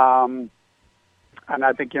them. And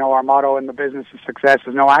I think, our motto in the business is success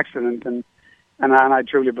is no accident. And I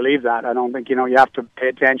truly believe that. I don't think, you have to pay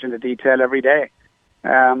attention to detail every day.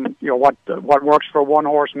 What works for one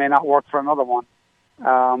horse may not work for another one.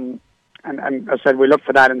 And I said, we look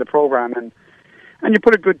for that in the program, and you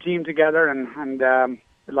put a good team together, and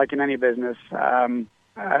like in any business,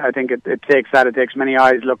 I think it takes that. It takes many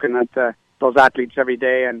eyes looking at those athletes every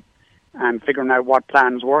day and figuring out what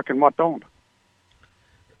plans work and what don't.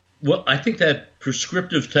 Well, I think that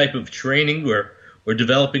prescriptive type of training or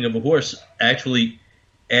developing of a horse actually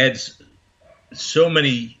adds so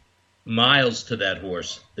many miles to that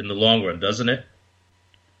horse in the long run, doesn't it?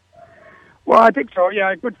 Well, I think so.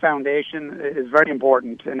 Yeah, a good foundation is very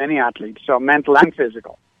important in any athlete, so mental and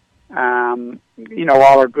physical.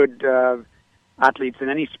 All are good athletes in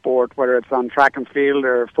any sport, whether it's on track and field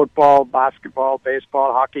or football, basketball,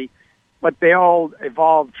 baseball, hockey, but they all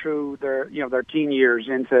evolve through their teen years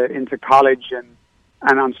into college and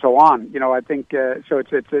so on. I think so.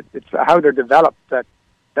 It's how they're developed that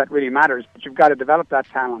really matters. But you've got to develop that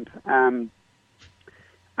talent, and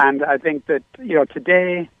I think that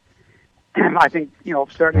today, I think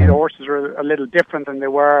certainly the horses are a little different than they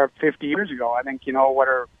were 50 years ago. I think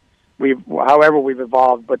however we've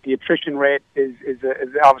evolved, but the attrition rate is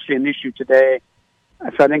obviously an issue today.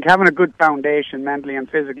 So I think having a good foundation mentally and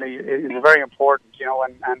physically is very important,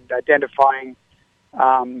 and identifying,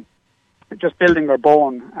 just building their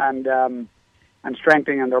bone and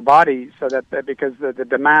strengthening their body, so that because the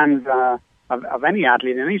demands of any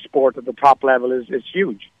athlete in any sport at the top level is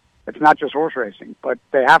huge. It's not just horse racing, but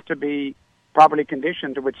they have to be properly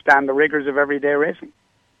conditioned to withstand the rigors of everyday racing.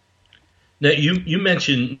 Now, you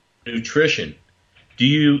mentioned nutrition. Do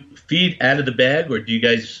you feed out of the bag, or do you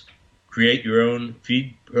guys create your own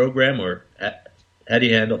feed program, or how do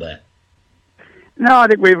you handle that? No, I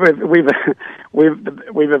think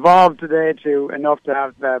we've evolved today to enough to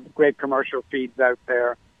have great commercial feeds out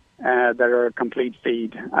there that are a complete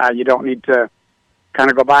feed. You don't need to kind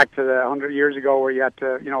of go back to the 100 years ago where you had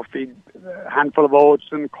to feed a handful of oats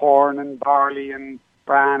and corn and barley and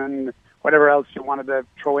bran and whatever else you wanted to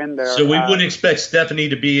throw in there. So we wouldn't expect Stephanie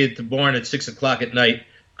to be at the barn at 6 o'clock at night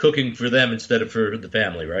cooking for them instead of for the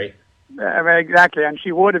family, right? Exactly, and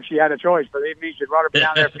she would if she had a choice, but it means she'd rather be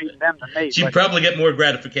down there feeding them than me. She'd probably get more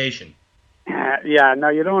gratification. Yeah, no,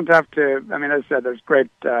 you don't have to. I mean, as I said, there's great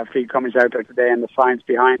feed companies out there today, and the science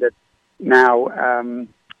behind it now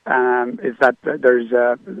is that there's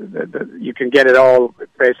you can get it all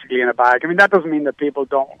basically in a bag. I mean, that doesn't mean that people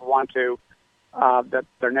don't want to, that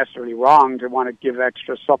they're necessarily wrong to want to give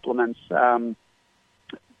extra supplements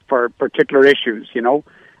for particular issues,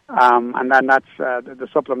 And then that's the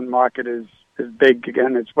supplement market is big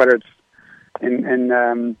again. It's whether it's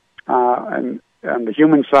on the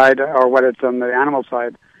human side or whether it's on the animal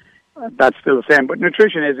side. That's still the same. But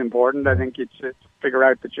nutrition is important. I think it's figure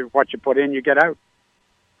out that what you put in, you get out.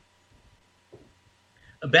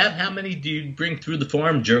 About how many do you bring through the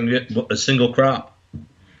farm during a single crop?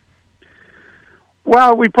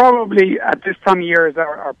 Well, we probably, at this time of year is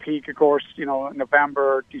our peak, of course,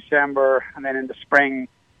 November, December, and then in the spring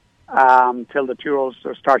till the two-year-olds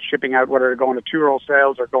start shipping out, whether they're going to two-year-old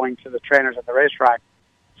sales or going to the trainers at the racetrack.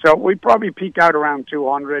 So we probably peak out around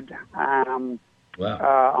 200 on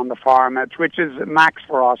the farm, which is max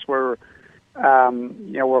for us. We're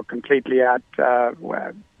completely at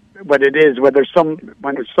what it is. When there's some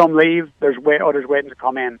leave, there's others waiting to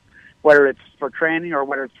come in, whether it's for training or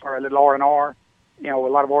whether it's for a little R&R. A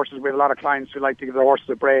lot of horses, we have a lot of clients who like to give their horses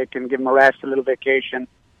a break and give them a rest, a little vacation.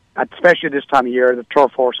 Especially this time of year, the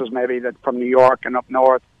turf horses maybe that from New York and up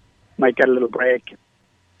north might get a little break.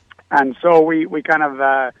 And so we kind of,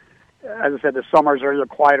 as I said, the summers are a little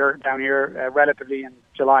quieter down here relatively in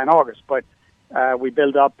July and August. But we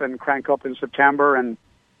build up and crank up in September, and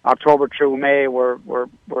October through May we're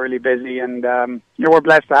really busy. And we're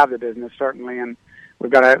blessed to have the business, certainly. And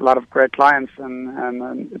we've got a lot of great clients,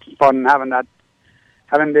 and it's fun having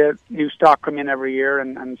the new stock come in every year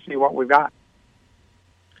and see what we've got.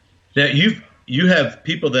 Now you have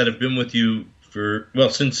people that have been with you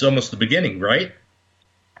since almost the beginning, right?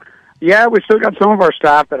 Yeah, we still got some of our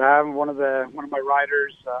staff that have. One of my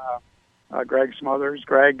riders, Greg Smothers.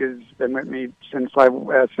 Greg has been with me since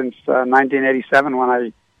 1987 when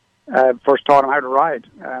I first taught him how to ride,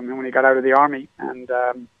 and when he got out of the army. And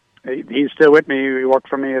he's still with me. He worked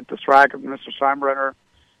for me at the track of Mr. Steinbrenner,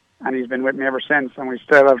 and he's been with me ever since. And we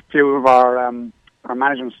still have a few of our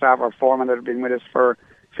management staff, our foremen, that have been with us for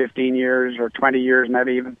 15 years or 20 years,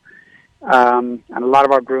 maybe even. And a lot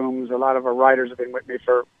of our grooms, a lot of our riders have been with me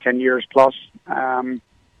for 10 years plus.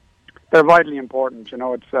 They're vitally important.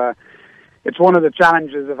 It's one of the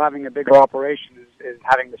challenges of having a bigger operation is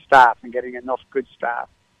having the staff and getting enough good staff.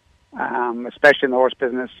 Especially in the horse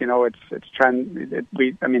business,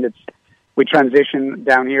 we transition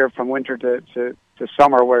down here from winter to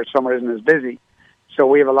summer, where summer isn't as busy. So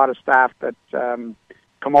we have a lot of staff that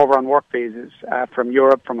come over on work visas from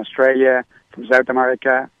Europe, from Australia, from South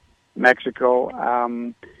America, Mexico,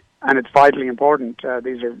 and it's vitally important.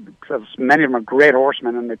 Many of them are great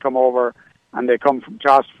horsemen, and they come over, and they come from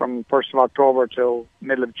 1st of October till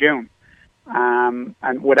middle of June. And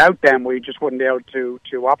without them, we just wouldn't be able to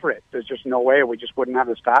operate. There's just no way. We just wouldn't have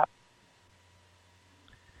the staff.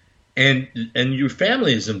 And your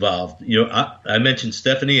family is involved. I mentioned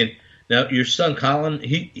Stephanie, and now your son Colin.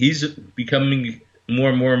 He's becoming more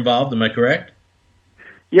and more involved. Am I correct?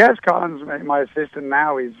 Yes, Colin's my assistant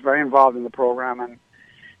now. He's very involved in the program, and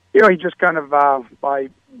he just kind of by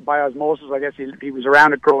osmosis, I guess he was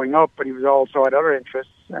around it growing up, but he was also had other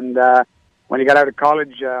interests. And when he got out of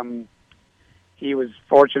college, he was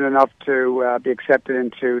fortunate enough to be accepted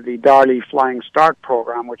into the Darley Flying Start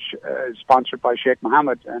program, which is sponsored by Sheikh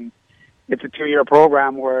Mohammed, and it's a 2-year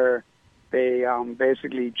program where they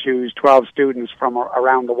basically choose 12 students from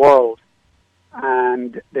around the world,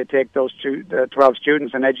 and they take those 12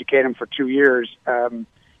 students and educate them for 2 years in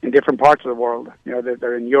different parts of the world.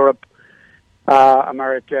 They're in Europe,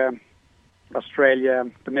 America, Australia,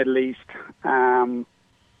 the Middle East, and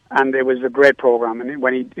it was a great program. And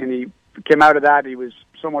when he came out of that, he was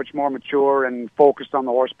so much more mature and focused on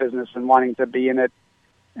the horse business and wanting to be in it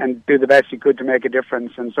and do the best he could to make a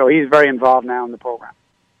difference. And so he's very involved now in the program.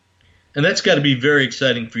 And that's got to be very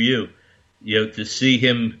exciting for you, to see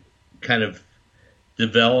him kind of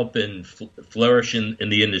develop and flourish in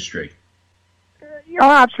the industry.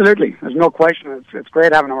 Yeah, absolutely. There's no question. It's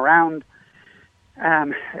great having him around.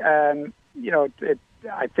 I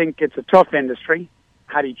think it's a tough industry.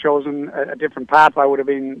 Had he chosen a different path, I would have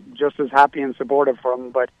been just as happy and supportive for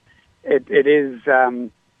him. But it is, I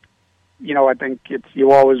think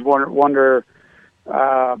you always wonder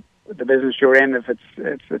the business you're in, if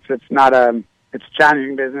it's not it's a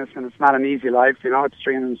challenging business and it's not an easy life. It's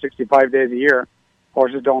 365 days a year.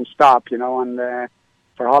 Horses don't stop, and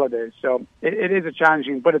for holidays. So it is a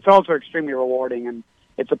challenging, but it's also extremely rewarding, and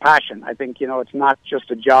it's a passion. I think it's not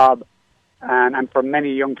just a job. And for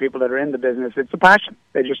many young people that are in the business, it's a passion.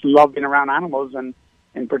 They just love being around animals, and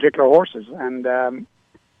in particular horses. And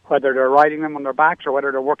whether they're riding them on their backs or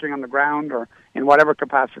whether they're working on the ground or in whatever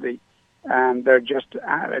capacity, and they're just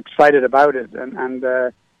excited about it. And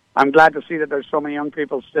I'm glad to see that there's so many young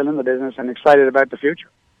people still in the business and excited about the future.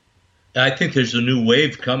 I think there's a new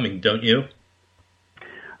wave coming, don't you?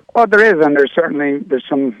 Well, there is, and there's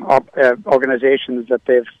some organizations that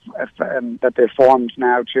they've formed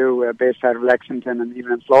now too, based out of Lexington and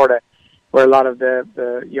even in Florida, where a lot of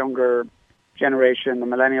the younger generation, the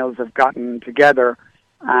millennials, have gotten together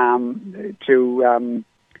to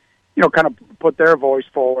kind of put their voice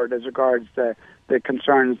forward as regards the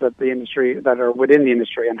concerns that are within the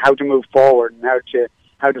industry and how to move forward and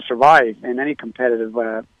how to survive in any competitive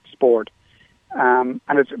sport.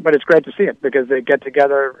 But it's great to see it, because they get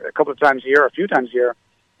together a couple of times a year, a few times a year,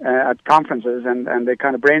 at conferences, and they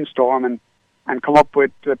kind of brainstorm and come up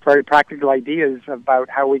with very practical ideas about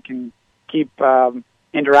how we can keep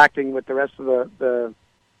interacting with the rest of the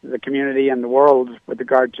community and the world with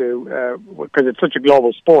regard to, because it's such a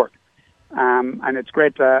global sport. And it's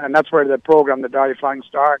great, and that's where the program, the Derry Flying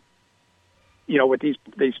Star, with these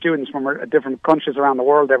students from different countries around the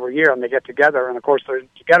world every year, and they get together, and of course they're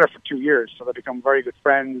together for 2 years, so they become very good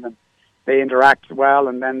friends, and they interact well,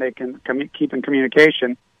 and then they can keep in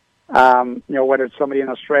communication. Whether it's somebody in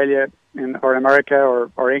Australia or America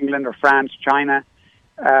or England or France, China,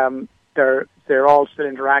 they're all still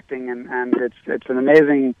interacting, and it's an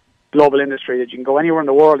amazing global industry that you can go anywhere in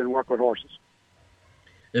the world and work with horses.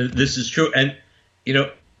 This is true, and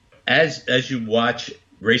as you watch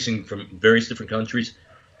racing from various different countries,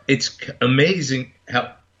 it's amazing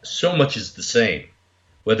how so much is the same,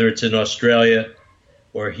 whether it's in Australia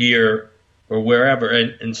or here or wherever,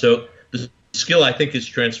 and so the skill, I think, is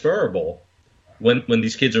transferable when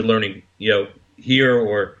these kids are learning, here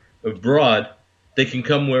or abroad. They can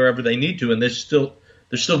come wherever they need to, and they're still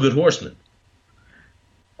good horsemen.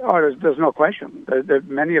 Oh, there's no question.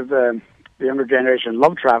 Many of the younger generation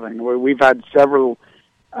love traveling. We've had several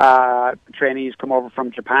trainees come over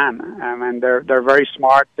from Japan, and they're very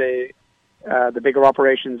smart. The bigger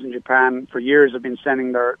operations in Japan for years have been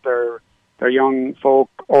sending their young folk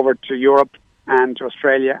over to Europe and to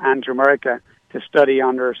Australia and to America to study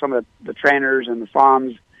under some of the trainers and the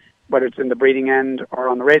farms, whether it's in the breeding end or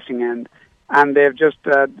on the racing end. And they've just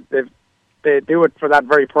they do it for that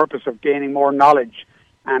very purpose of gaining more knowledge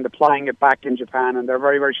and applying it back in Japan. And they're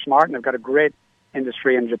very, very smart, and they've got a great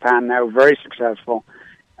industry in Japan now, very successful.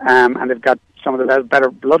 And they've got some of the better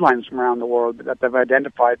bloodlines from around the world that they've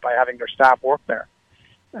identified by having their staff work there.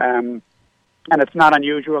 And it's not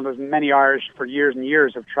unusual. There's many Irish for years and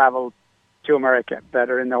years have traveled to America that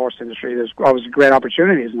are in the horse industry. There's always great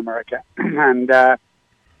opportunities in America. And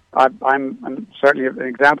I'm certainly an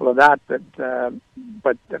example of that.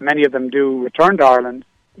 But many of them do return to Ireland,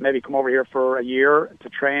 maybe come over here for a year to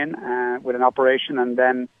train with an operation, and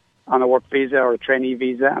then on a work visa or a trainee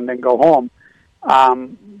visa, and then go home.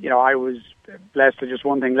 I was blessed that just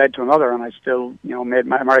one thing led to another, and I still, made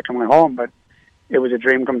my American way home, but it was a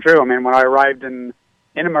dream come true. I mean, when I arrived in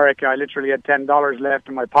America, I literally had $10 left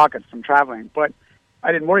in my pocket from traveling, but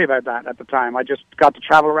I didn't worry about that at the time. I just got to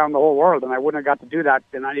travel around the whole world, and I wouldn't have got to do that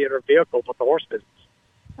in any other vehicle but the horse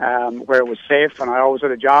business, where it was safe, and I always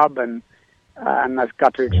had a job, and I've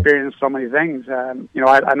got to experience so many things. And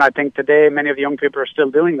I think today many of the young people are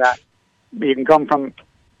still doing that. You can come from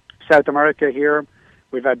South America here.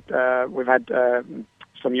 We've had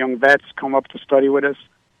some young vets come up to study with us.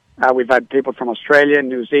 We've had people from Australia,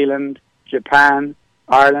 New Zealand, Japan,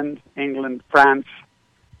 Ireland, England, France,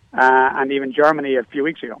 and even Germany a few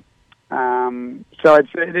weeks ago. So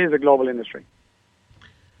it is a global industry.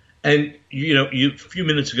 And a few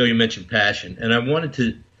minutes ago you mentioned passion, and I wanted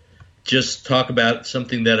to just talk about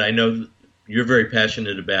something that I know you're very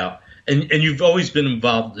passionate about, and you've always been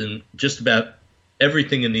involved in just about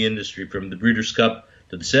everything in the industry, from the Breeders' Cup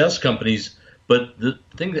to the sales companies. But the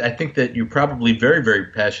thing that I think that you're probably very, very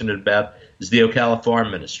passionate about is the Ocala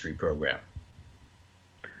Farm Ministry program.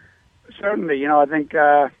 Certainly, I think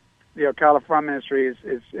the Ocala Farm Ministry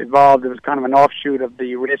is evolved. It was kind of an offshoot of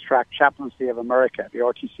the Racetrack Chaplaincy of America, the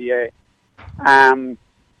RTCA. And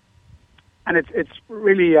it's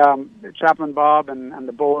really Chaplain Bob and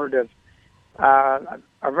the board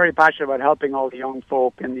are very passionate about helping all the young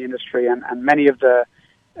folk in the industry, and many of the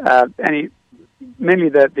mainly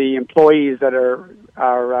the employees that are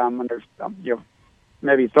under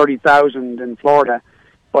maybe 30,000 in Florida,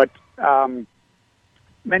 but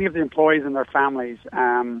many of the employees and their families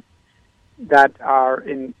that are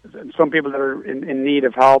some people that are in need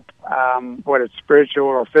of help, whether it's spiritual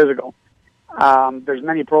or physical. There's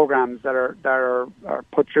many programs that are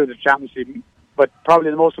put through the chaplaincy, but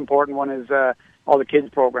probably the most important one is all the kids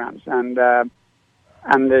programs, and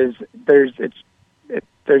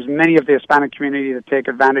there's many of the Hispanic community that take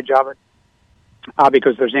advantage of it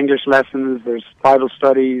because there's English lessons, there's Bible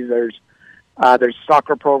studies, there's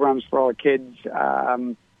soccer programs for all the kids,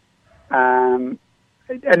 and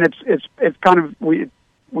it's kind of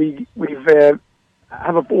we've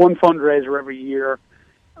have one fundraiser every year,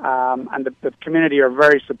 and the community are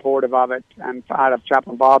very supportive of it. And out of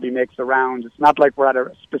Chaplain Bob, he makes the rounds. It's not like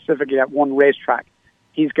we're specifically at one racetrack.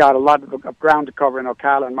 He's got a lot of ground to cover in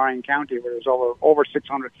Ocala and Marion County, where there's over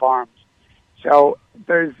 600 farms. So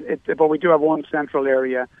but we do have one central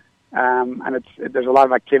area, and there's a lot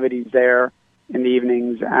of activities there in the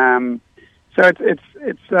evenings. So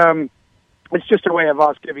it's just a way of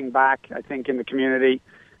us giving back, I think, in the community,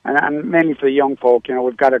 and mainly for the young folk.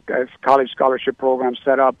 We've got a college scholarship program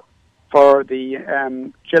set up for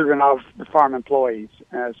the children of the farm employees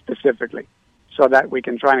specifically, so that we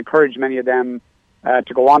can try and encourage many of them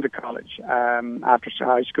to go on to college after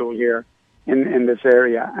high school here in this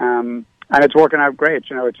area. And it's working out great.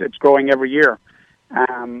 It's growing every year.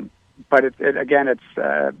 But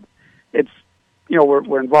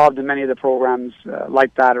we're involved in many of the programs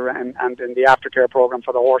like that, and in the aftercare program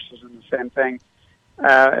for the horses, and the same thing.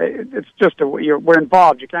 It's just we're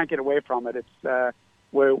involved. You can't get away from it. It's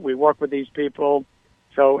we work with these people,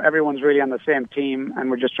 so everyone's really on the same team, and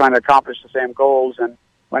we're just trying to accomplish the same goals. And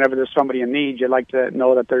whenever there's somebody in need, you like to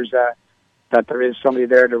know that there is somebody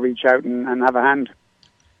there to reach out and have a hand.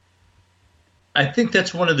 I think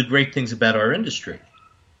that's one of the great things about our industry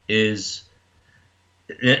is,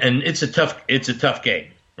 and it's a tough game,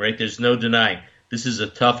 right? There's no denying this is a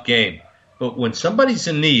tough game. But when somebody's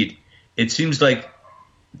in need, it seems like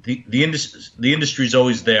the industry is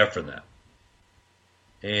always there for them.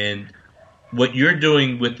 And what you're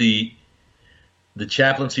doing with the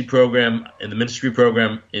chaplaincy program and the ministry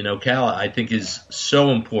program in Ocala, I think, is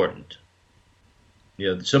so important.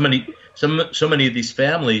 So many of these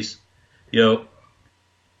families,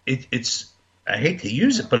 it's I hate to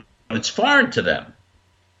use it, but it's foreign to them.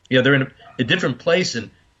 They're in a different place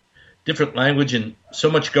and different language and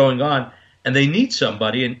so much going on, and they need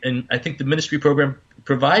somebody, and I think the ministry program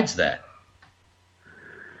provides that.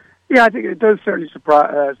 Yeah, I think it does certainly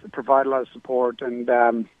provide a lot of support,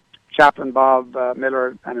 and Chaplain Bob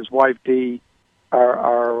Miller and his wife Dee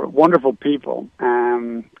are wonderful people,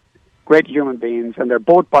 great human beings, and they're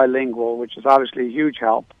both bilingual, which is obviously a huge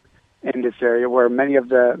help in this area where many of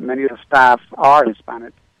the staff are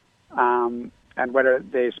Hispanic, and whether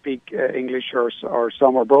they speak English or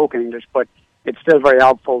some are broken English, but it's still very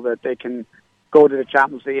helpful that they can go to the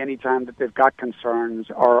chaplaincy anytime that they've got concerns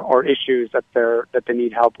or issues that they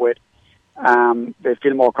need help with. They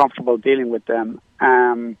feel more comfortable dealing with them.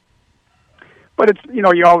 But it's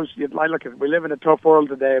we live in a tough world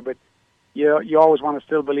today, but you always want to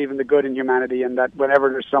still believe in the good in humanity, and that whenever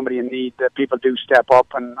there's somebody in need, that people do step up,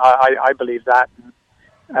 and I believe that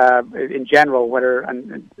in general.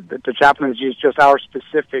 The chaplaincy is just our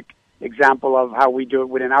specific example of how we do it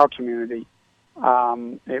within our community,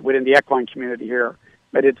 within the equine community here.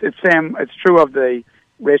 But it's true of the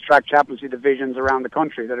racetrack chaplaincy divisions around the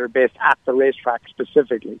country that are based at the racetrack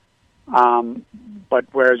specifically. But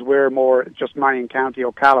whereas we're more just Marion County,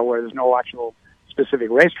 Ocala, where there's no actual specific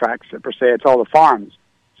racetracks per se, it's all the farms.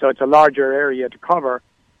 So it's a larger area to cover,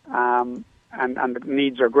 and the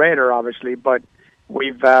needs are greater, obviously. But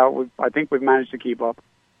I think we've managed to keep up.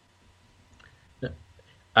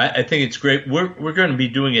 I think it's great. We're going to be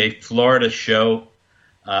doing a Florida show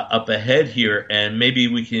up ahead here, and maybe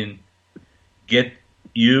we can get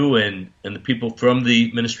you and the people from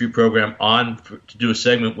the ministry program on to do a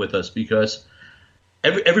segment with us, because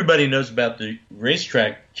everybody knows about the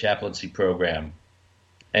racetrack chaplaincy program,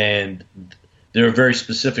 and there are very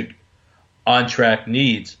specific on-track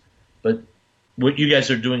needs. But what you guys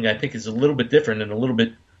are doing, I think, is a little bit different and a little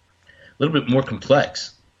bit more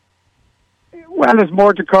complex. Well, there's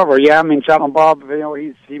more to cover. Yeah, I mean, Chaplain Bob, he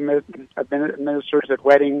administers at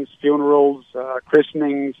weddings, funerals,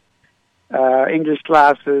 christenings, English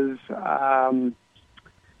classes.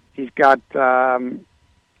 He's got a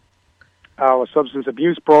substance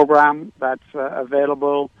abuse program that's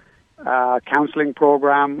available, counseling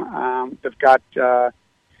program. They've got,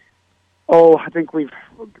 I think we've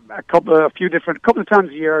a couple of times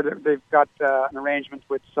a year they've got an arrangement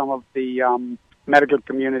with some of the medical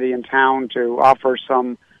community in town to offer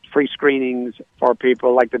some free screenings for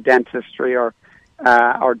people like the dentistry or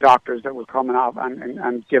doctors that will come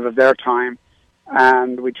and give of their time,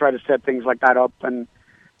 and we try to set things like that up. And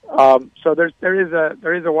so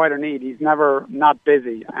there is a wider need. He's never not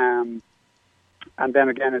busy. And then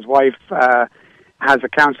again, his wife has a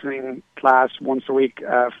counselling class once a week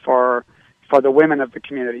for the women of the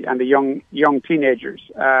community and the young teenagers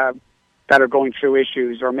that are going through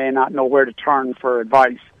issues or may not know where to turn for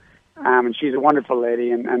advice. And she's a wonderful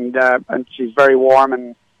lady, and she's very warm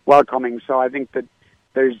and welcoming. So I think that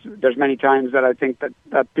there's many times that I think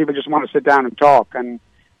that people just want to sit down and talk, and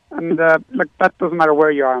And look, that doesn't matter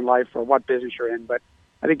where you are in life or what business you're in, but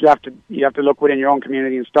I think you have to look within your own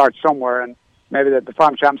community and start somewhere. And maybe the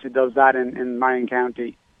Farm Championship does that in Marion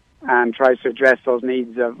County and tries to address those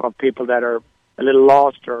needs of people that are a little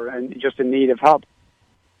lost or just in need of help.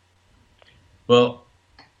 Well,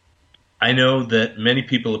 I know that many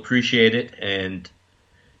people appreciate it, and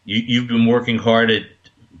you've been working hard at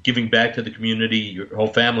giving back to the community. Your whole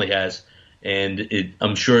family has, and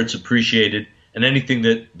I'm sure it's appreciated. And anything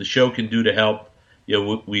that the show can do to help,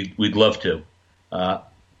 we'd love to.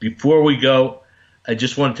 Before we go, I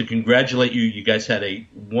just wanted to congratulate you. You guys had a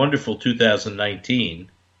wonderful 2019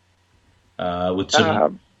 with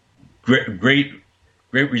some great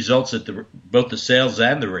results at both the sales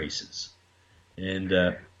and the races. And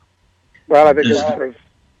well, I think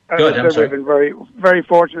we've been very, very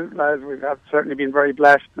fortunate. We've certainly been very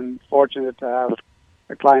blessed and fortunate to have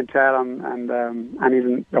a clientele and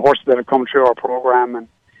even the horses that have come through our program and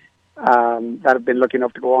that have been lucky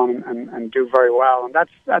enough to go on and do very well. And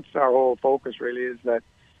that's our whole focus really, is that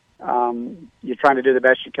you're trying to do the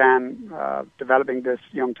best you can, developing this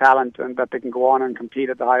young talent and that they can go on and compete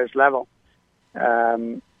at the highest level.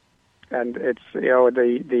 And it's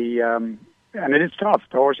and it is tough.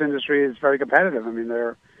 The horse industry is very competitive. I mean,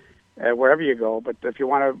 they're wherever you go. But if you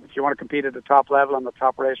want to compete at the top level on the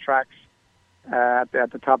top racetracks, at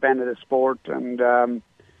the top end of the sport, and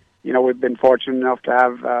we've been fortunate enough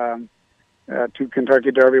to have 2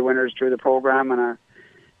 Kentucky Derby winners through the program and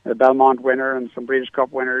a Belmont winner and some Breeders'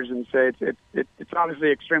 Cup winners, and so it's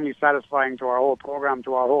obviously extremely satisfying to our whole program,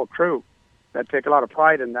 to our whole crew, that take a lot of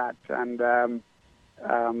pride in that, and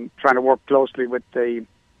trying to work closely with the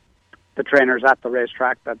trainers at the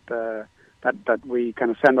racetrack that we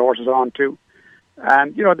kind of send the horses on to.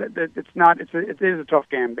 And it is a tough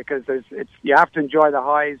game because you have to enjoy the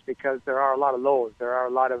highs because there are a lot of lows. There are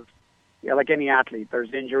a lot of, like any athlete,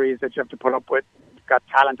 there's injuries that you have to put up with. You've got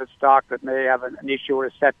talented stock that may have an issue or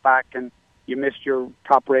a setback, and you missed your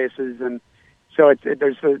top races, and so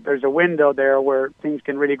there's a window there where things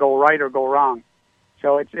can really go right or go wrong.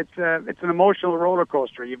 So it's an emotional roller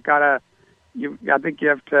coaster. I think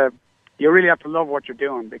you really have to love what you're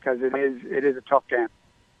doing because it is a tough game.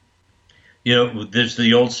 There's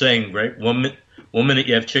the old saying, right? One minute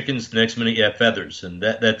you have chickens, the next minute you have feathers, and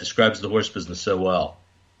that describes the horse business so well.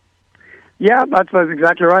 Yeah, that's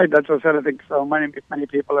exactly right. That's what I said. I think so many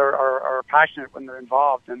people are passionate when they're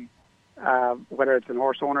involved, and whether it's in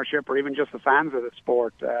horse ownership or even just the fans of the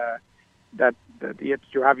sport, that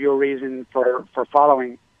you have your reason for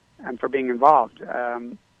following and for being involved.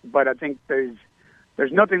 But I think there's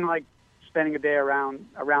nothing like spending a day around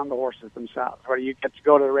the horses themselves, where you get to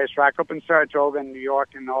go to the racetrack up in Saratoga in New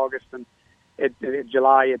York in August and in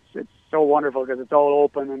July. It's so wonderful because it's all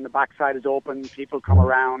open and the backside is open. People come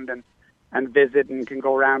around and visit and can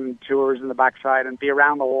go around in tours in the backside and be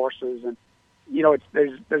around the horses. And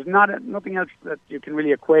there's nothing else that you can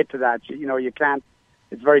really equate to that. You can't.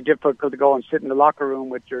 It's very difficult to go and sit in the locker room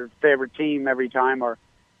with your favorite team every time or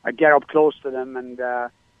get up close to them and.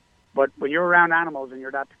 But when you're around animals and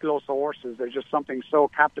you're that close to horses, there's just something so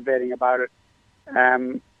captivating about it,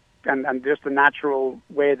 and just the natural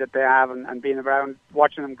way that they have, and being around,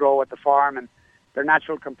 watching them grow at the farm, and their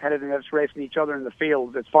natural competitiveness, racing each other in the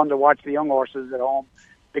field. It's fun to watch the young horses at home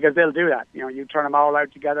because they'll do that. You turn them all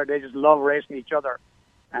out together; they just love racing each other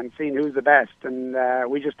and seeing who's the best. And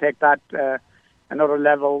we just take that another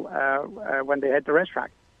level when they hit the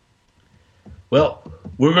racetrack. Well,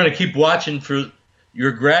 we're going to keep watching for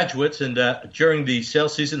your graduates, and during the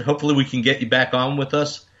sales season, hopefully we can get you back on with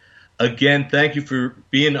us. Again, thank you for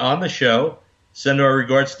being on the show. Send our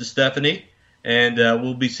regards to Stephanie, and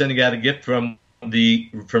we'll be sending out a gift from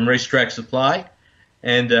Racetrack Supply.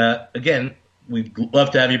 And again, we'd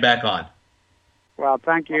love to have you back on. Well,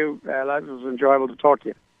 thank you. It was enjoyable to talk to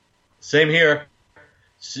you. Same here.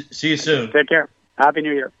 See you soon. Take care. Happy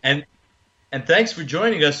New Year. And thanks for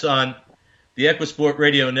joining us on the EquiSport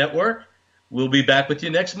Radio Network. We'll be back with you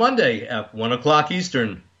next Monday at 1 o'clock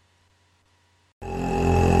Eastern.